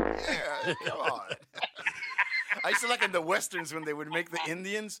 Yeah, come on. I used to like in the westerns when they would make the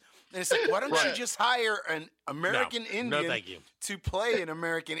Indians, and it's like, why don't you just hire an American Indian thank you. to play an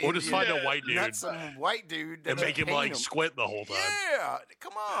American Indian? Or just find a white dude. Not some white dude. And make him like squint the whole time. Yeah,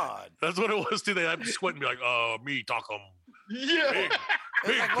 come on. That's what it was too. They have to squint and be like, "Oh, me talk 'em." Yeah.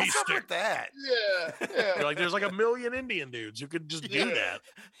 Big Like, what's piece up stick. with that? Yeah. You're like, there's like a million Indian dudes who could just do that.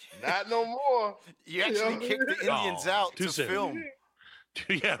 Not no more. You actually kick the Indians out too to soon. film.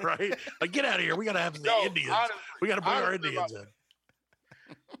 Yeah, right. Like, get out of here. We gotta have the Indians. Honestly, We gotta bring our Indians in.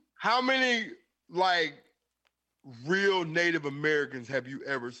 How many like real Native Americans have you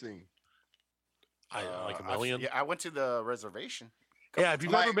ever seen? Like a million. Yeah, I went to the reservation. Yeah, if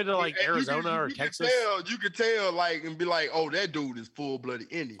you've ever been to like and Arizona or you Texas, you could tell, like, and be like, "Oh, that dude is full-blooded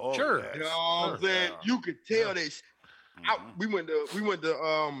Indian." Oh, Sure. yes. You know what I'm saying? Yeah. You could tell that. We went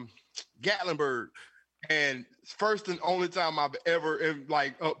to Gatlinburg, and it's first and only time I've ever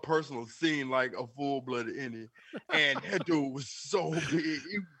like up personal seen like a full-blooded Indian, and that dude was so big.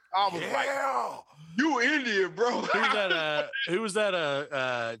 I was like, "You Indian, bro?" Who was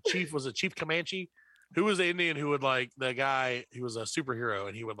that? Chief was a Chief Comanche. Who was the Indian who would like the guy who was a superhero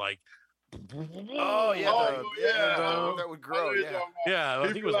and he would like. Oh yeah, that would grow. Yeah. Yeah, I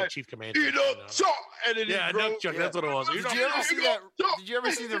think it was like Chief Comanche. Eat up, chop, and then Yeah, Duck Chuck. That's what it was. Did you ever see that? Did you ever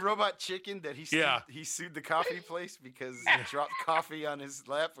see the robot chicken that he sued the coffee place because he dropped coffee on his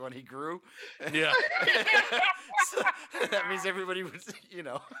lap when he grew? Yeah. So, that means everybody was,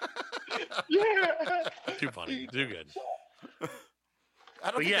 Yeah. Too funny. Too good. I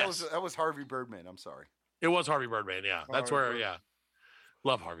don't think that was Harvey Birdman. I'm sorry. It was Harvey Birdman. Yeah, that's Harvey where. Birdman. Yeah,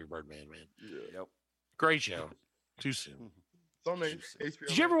 love Harvey Birdman, man. Yep. Great show. Too soon. It's on HBO.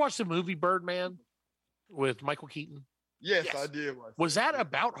 Did you ever watch the movie Birdman with Michael Keaton? Yes, I did. Watch Was that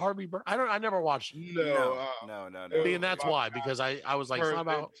about Harvey Bird? I never watched. No. No. See, and that's why, because I was like, it's not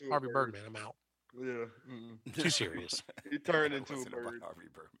about Turned into a Harvey bird. Birdman. I'm out. Yeah. Too serious. He turned It into a wasn't about bird. Harvey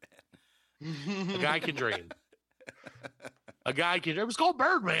Birdman. A guy can dream. A guy can. It was called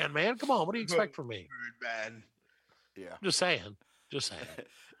Birdman, man. Come on, what do you expect from me? Birdman. Yeah. Just saying.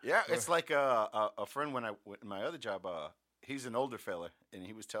 Yeah, it's like a friend when I went my other job. He's an older fella, and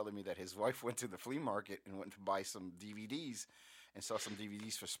he was telling me that his wife went to the flea market and went to buy some DVDs, and saw some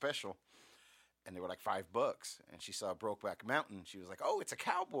DVDs for special, and they were like $5. And she saw Brokeback Mountain. She was like, "Oh, it's a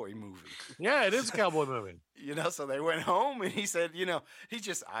cowboy movie." Yeah, it is a cowboy movie. So they went home, and he said,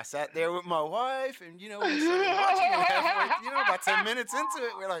 I sat there with my wife, and we started watching it halfway, about 10 minutes into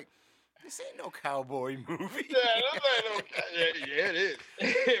it, we're like, this ain't no cowboy movie. Yeah, it is.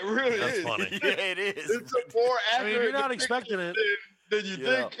 It really That's is. funny. Yeah, it is. It's a more accurate. You're not expecting it. Than you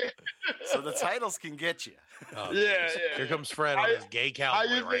think. So the titles can get you. Oh, Yeah. Here comes Fred on his gay cowboy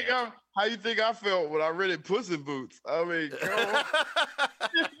How you think I felt when I read it, Puss in Boots? I mean, come on.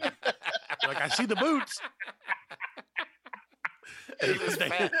 Like, I see the boots. He was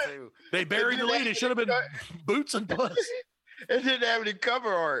fat too. They buried the lead. It should have been Boots and Puss. It didn't have any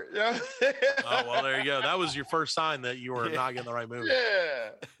cover art. Oh, well, there you go. That was your first sign that you were not getting the right movie. Yeah.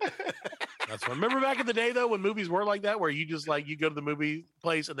 That's what. Remember back in the day, though, when movies were like that, where you just you go to the movie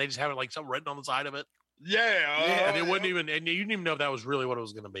place and they just have it like something written on the side of it. Yeah. And it wouldn't even, and you didn't even know if that was really what it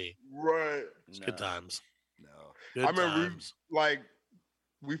was going to be. Right. It's good times. No. Good I remember times.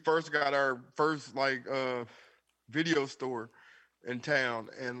 we first got our first video store in town,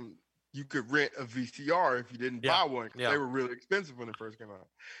 and you could rent a VCR if you didn't buy one. They were really expensive when it first came out.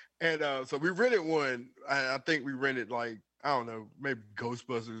 And so we rented one. I think we rented maybe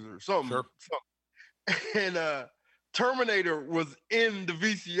Ghostbusters or something. Sure. And Terminator was in the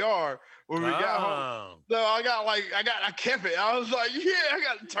VCR when we got home. So I kept it. I was like, yeah, I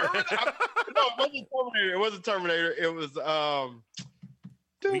got Terminator. No, it wasn't Terminator. It wasn't Terminator. It was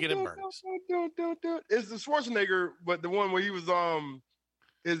Weekend at Bernie's. It's the Schwarzenegger, but the one where he was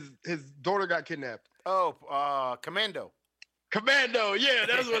his daughter got kidnapped. Oh, Commando. Commando, yeah,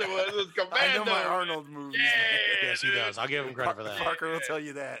 that's what it was. It was Commando. I know my Arnold movies. Yeah, Yes, he does. I'll give him credit for that. Parker will tell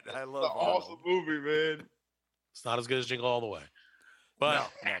you that. I love it's an awesome movie, man. It's not as good as Jingle All the Way, but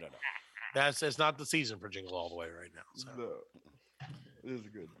no. it's not the season for Jingle All the Way right now. So. No. It is a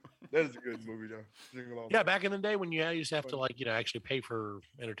good. That is a good movie, though. Jingle All the Yeah, Way. back in the day when you used to have to actually pay for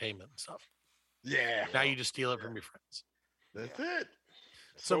entertainment and stuff. Yeah. Now you just steal it from your friends. That's it.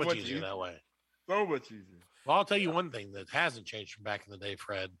 So much easier that way. So much easier. Well, I'll tell you one thing that hasn't changed from back in the day,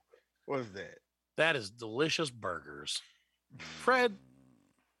 Fred. What is that? That is delicious burgers. Fred,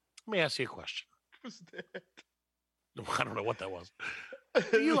 let me ask you a question. What's that? I don't know what that was.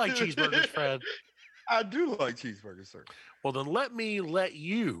 Do you like cheeseburgers, Fred? I do like cheeseburgers, sir. Well, then let me let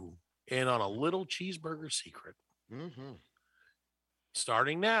you in on a little cheeseburger secret. Mm-hmm.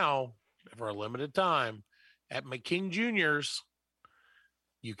 Starting now, for a limited time, at McKing Jr.'s,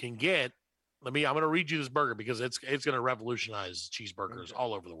 you can get. I'm going to read you this burger because it's going to revolutionize cheeseburgers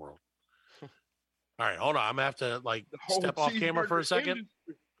all over the world. All right, hold on. I'm going to have to step off camera for a second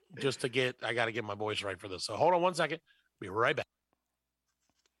just to I got to get my voice right for this. So hold on 1 second. Be right back.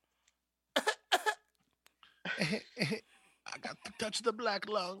 I got to touch the black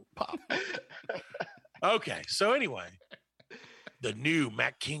lung pop. Okay, so anyway, the new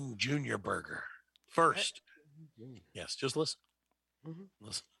McKing Jr. burger. First, yes, just listen. Mm-hmm.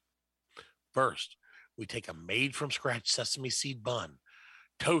 Listen. First, we take a made-from-scratch sesame seed bun,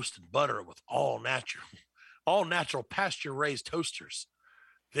 toast and butter it with all natural pasture-raised toasters.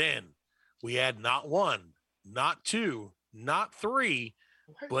 Then we add not one, not two, not three,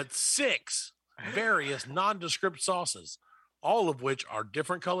 but 6 various nondescript sauces, all of which are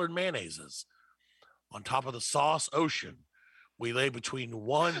different colored mayonnaises. On top of the sauce ocean, we lay between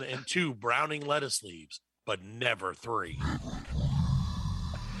 1 and 2 browning lettuce leaves, but never 3.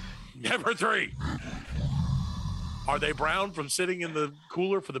 Never 3. Are they brown from sitting in the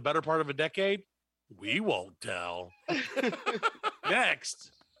cooler for the better part of a decade? We won't tell.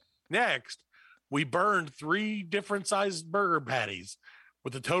 Next, we burned 3 different sized burger patties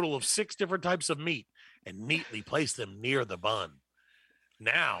with a total of 6 different types of meat and neatly placed them near the bun.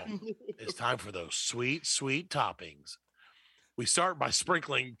 Now it's time for those sweet, sweet toppings. We start by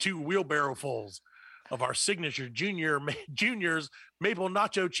sprinkling 2 wheelbarrowfuls of our signature Junior's maple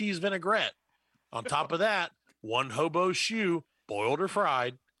nacho cheese vinaigrette. On top of that, 1 hobo shoe, boiled or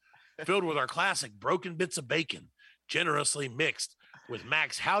fried, filled with our classic broken bits of bacon, generously mixed with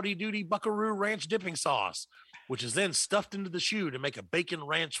Mac's Howdy Doody Buckaroo Ranch dipping sauce, which is then stuffed into the shoe to make a bacon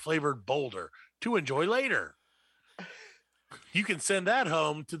ranch flavored boulder to enjoy later. You can send that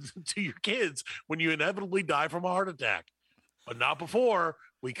home to your kids when you inevitably die from a heart attack, but not before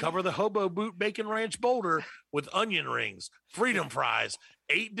We cover the Hobo Boot Bacon Ranch Boulder with onion rings, freedom fries,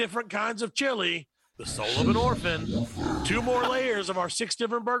 8 different kinds of chili, the soul of an orphan, 2 more layers of our 6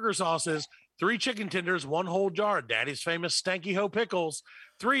 different burger sauces, 3 chicken tenders, 1 whole jar of Daddy's famous Stanky Ho pickles,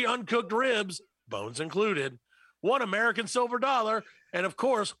 3 uncooked ribs, bones included, 1 American silver dollar, and of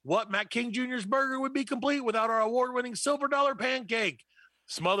course, what Matt King Jr.'s burger would be complete without our award-winning silver dollar pancake,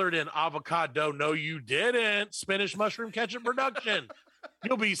 smothered in avocado. No, you didn't. Spinach mushroom ketchup production.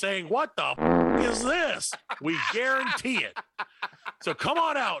 You'll be saying, what the is this? We guarantee it. So come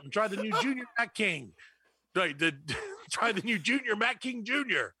on out and try the new Junior Matt King. Try the new Junior Matt King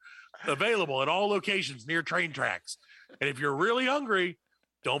Jr. Available at all locations near train tracks. And if you're really hungry,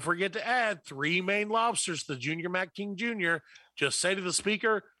 don't forget to add 3 Maine lobsters to the Junior Matt King Jr. Just say to the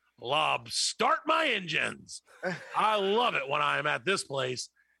speaker, "Lob, start my engines." I love it when I am at this place,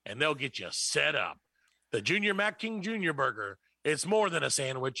 and they'll get you set up. The Junior Matt King Jr. burger. It's more than a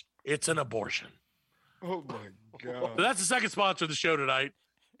sandwich. It's an abortion. Oh, my God. So that's the second sponsor of the show tonight.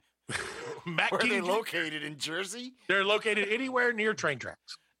 Matt Where are King they located? In Jersey? They're located anywhere near train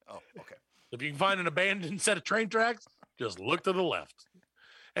tracks. Oh, okay. If you can find an abandoned set of train tracks, just look to the left.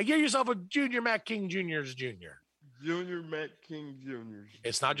 And get yourself a Junior Matt King Jr.'s Jr. Junior Matt King Jr.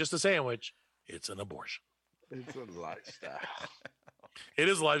 It's not just a sandwich. It's an abortion. It's a lifestyle. It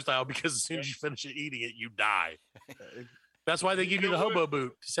is a lifestyle because as soon as you finish eating it, you die. That's why they give you the hobo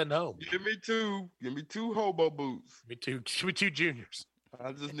boot to send home. Give me 2. Give me 2 hobo boots. Give me 2 juniors.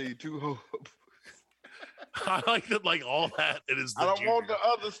 I just need 2 hobo boots. I like that, like all that. It is. I don't want the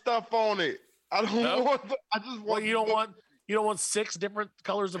other stuff on it. I don't want. I just want. Well, you don't want 6 different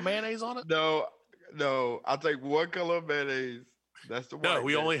colors of mayonnaise on it. No. I'll take 1 color of mayonnaise. That's the one. No,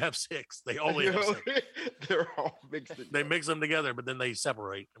 we only have 6. They only have 6. They're all mixed together. They mix them together, but then they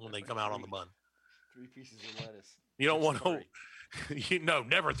separate when they come out on the bun. 3 pieces of lettuce. You don't want to. No,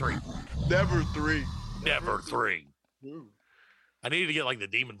 never 3. Never 3. Never 3. I need to get like the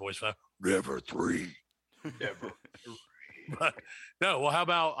demon voice. Never 3. Never. But no, well, how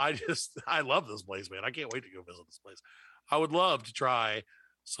about I love this place, man. I can't wait to go visit this place. I would love to try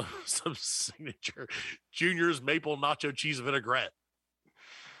some signature Junior's maple nacho cheese vinaigrette.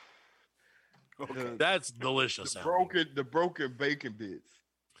 Okay. That's delicious. The broken bacon bits.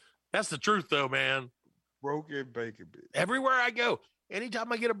 That's the truth, though, man. Broken bacon bits. Everywhere I go,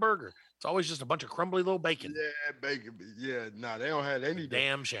 anytime I get a burger, it's always just a bunch of crumbly little bacon. Yeah, bacon bits. Yeah, nah, they don't have any.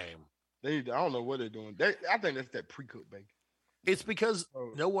 Damn shame. I don't know what they're doing. I think that's that pre-cooked bacon. It's because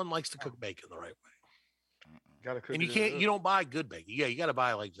no one likes to cook bacon the right way. Gotta cook. And you don't buy good bacon. Yeah, you got to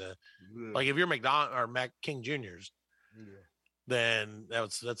buy like like if you're McDonald's or Mac King Junior's, then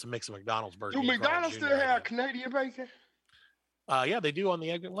that's a mix of McDonald's burger. Do McDonald's still have Canadian bacon? Yeah, they do on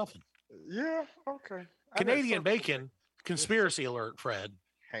the Egg McMuffin. Yeah, okay. Canadian bacon. Conspiracy alert, Fred.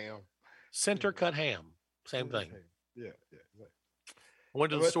 Ham. Center cut ham. Same thing. Yeah. I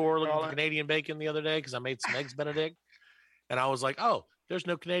went to the store looking for Canadian bacon the other day because I made some eggs Benedict. And I was like, oh, there's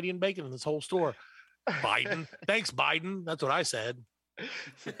no Canadian bacon in this whole store. Biden. Thanks, Biden. That's what I said. And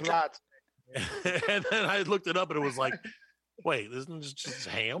then I looked it up and it was like, wait, isn't this just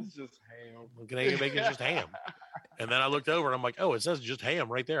ham? It's just ham. Canadian bacon is just ham. And then I looked over and I'm like, oh, it says just ham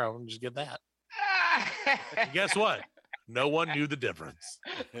right there. I'm going to just get that. And guess what? No one knew the difference.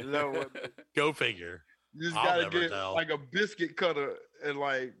 Go figure. You just gotta get like a biscuit cutter and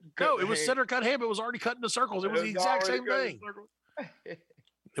like. No, it was center cut ham. It was already cut into circles. It was the exact same thing.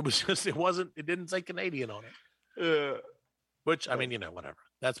 It was just, it didn't say Canadian on it. Yeah. Which, I mean, whatever.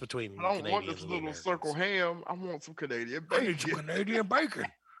 That's between I don't Canadians want this little circle ham. I want some Canadian bacon. I need some Canadian bacon.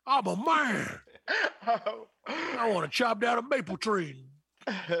 I'm a man. I want to chop down a maple tree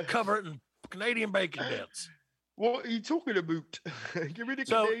and cover it in Canadian bacon bits. What are you talking about? Give me the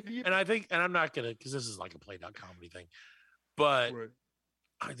Canadian. And I think, and I'm not going to, because this is like a play-down comedy thing, but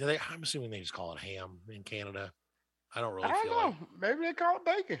I'm assuming they just call it ham in Canada. I don't really I don't feel know. like. Maybe they call it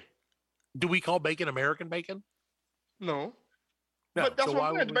bacon. Do we call bacon American bacon? No. No. But that's so what why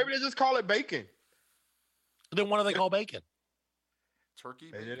I'm would saying. Maybe they just call it bacon. Then what do they call bacon?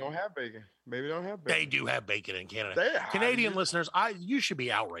 Turkey? Maybe they don't have bacon. Maybe they don't have bacon. They do have bacon in Canada. They Canadian listeners, you should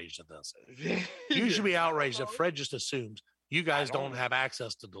be outraged at this. You should be outraged that Fred just assumes you guys don't have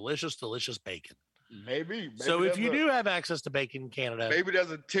access to delicious, delicious bacon. Maybe So if you do have access to bacon in Canada, maybe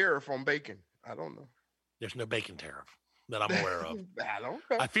there's a tariff on bacon. I don't know. There's no bacon tariff that I'm aware of. I don't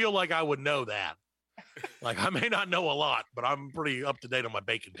know. I feel like I would know that. Like I may not know a lot, but I'm pretty up to date on my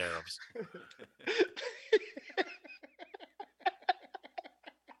bacon tariffs.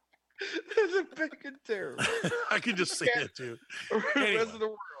 There's a bacon tariff. I can just see it too. The rest of the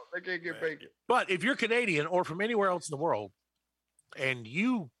world, they can't get bacon. But if you're Canadian or from anywhere else in the world, and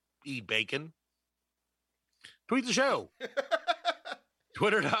you eat bacon, tweet the show.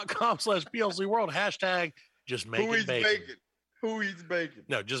 Twitter.com/PLC World. Hashtag just making Who eats bacon. bacon? Who eats bacon?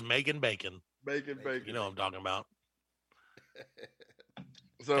 No, just making bacon. Bacon. You know what I'm talking about.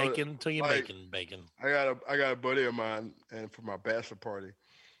 So, Bacon till you like, bacon. I got a buddy of mine, and for my bachelor party,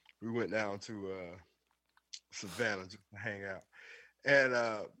 we went down to Savannah just to hang out. And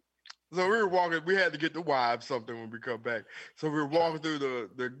so we were walking. We had to get the wives something when we come back. So we were walking through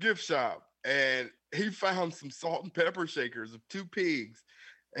the gift shop, and he found some salt and pepper shakers of 2 pigs,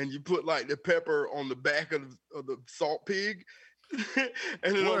 and you put like the pepper on the back of the salt pig.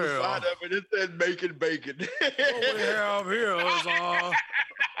 And then on the side of it said bacon. What we have here is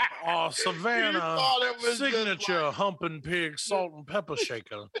Savannah signature humping pig salt and pepper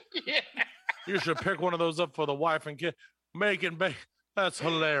shaker. Yeah. You should pick one of those up for the wife and kid. Making bacon. That's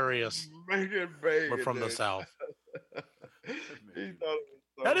hilarious. Making bacon. We're from the South. He thought it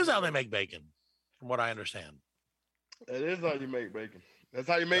was That is how they make bacon, from what I understand. That is how you make bacon. That's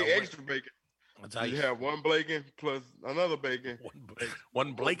how you make extra bacon. That's how you have one bacon plus another bacon.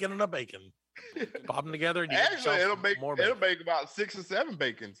 One bacon and a bacon. Pop them together. And you Actually, it'll make about 6 or 7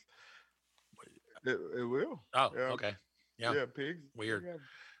 bacons. It will. Oh, okay. Yeah. Yeah, pigs. Weird. They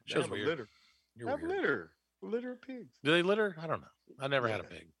Shows have a weird. litter. You're have weird. litter of pigs. Do they litter? I don't know. I never had a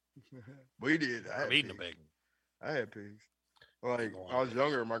pig. We did. I'm eating a pig. I had pigs. Like I was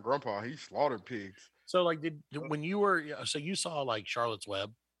younger, my grandpa he slaughtered pigs. So like, did when you were you saw like Charlotte's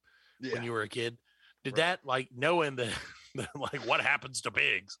Web when you were a kid? Did that like knowing that like what happens to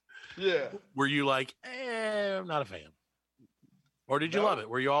pigs? Yeah. Were you like, I'm not a fan, or did you love it?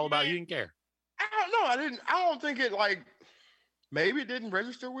 Were you all about you didn't care? I don't know. I didn't. I don't think it like maybe it didn't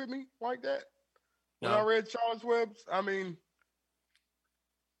register with me like that when I read Charlotte's Web. I mean.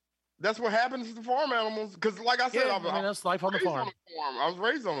 That's what happens to the farm animals. Because, like I said, that's life on the farm. I was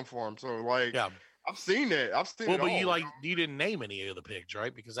raised on the farm, so like, I've seen that. I've seen. Well, it but all. you didn't name any of the pigs,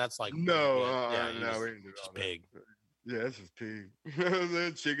 right? Because that's like no, we didn't do just all pig. That. Yeah, it's just pig.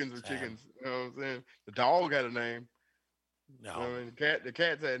 Chickens are chickens. You know what I'm saying? The dog had a name. No, I mean the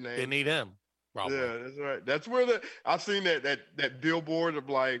cat's had a name. Didn't eat him. Probably. Yeah, that's right. That's where I've seen that billboard of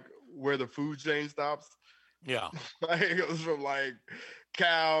like where the food chain stops. Yeah, like it goes from like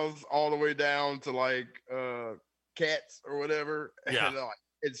cows all the way down to like cats or whatever. Yeah. And, like,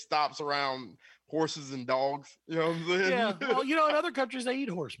 it stops around horses and dogs. You know what I'm saying? Yeah. Well, in other countries they eat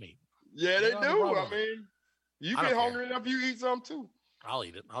horse meat. Yeah, they do. I mean, you get hungry enough, you eat some too. I'll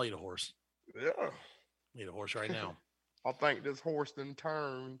eat it. I'll eat a horse. Yeah. I'll eat a horse right now. I think this horse done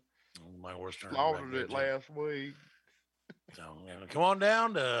turned. My horse turned. Slaughtered it last week. So come on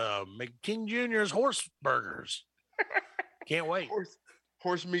down to McKing Jr.'s Horse Burgers. Can't wait.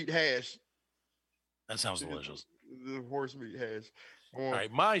 Horse meat hash. That sounds delicious. The horse meat hash. All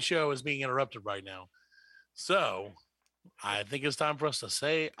right, my show is being interrupted right now. So I think it's time for us to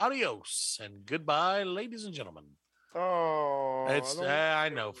say adios and goodbye, ladies and gentlemen. Oh, I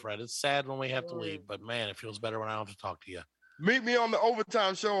know, Fred. It's sad when we have to leave, but man, it feels better when I don't have to talk to you. Meet me on the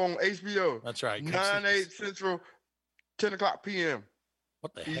Overtime Show on HBO. That's right. 9/8 Central, 10 o'clock p.m.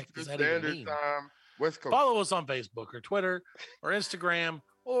 What the heck does that Standard even mean? Time, West Coast. Follow us on Facebook or Twitter or Instagram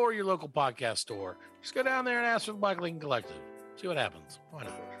or your local podcast store. Just go down there and ask for the Black Lincoln Collective. See what happens. Why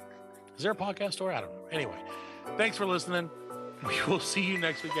not? Is there a podcast store? I don't know. Anyway, thanks for listening. We will see you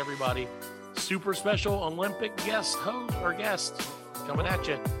next week, everybody. Super special Olympic guest host or guest coming at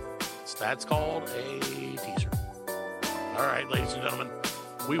you. That's called a teaser. All right, ladies and gentlemen,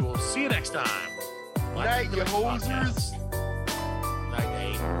 we will see you next time. Night, you hosers. Night,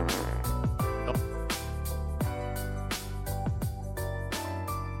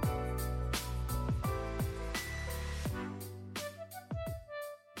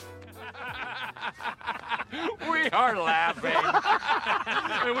 We are laughing.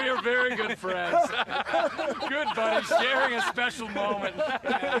 And we are very good friends. Good buddies, sharing a special moment.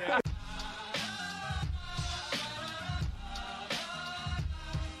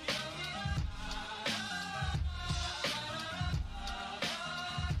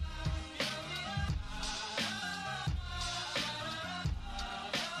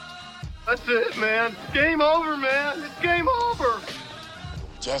 That's it, man. Game over, man. It's game over.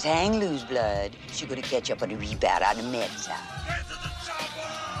 Just hang loose, blood. She gonna catch up on the rebound on the med side.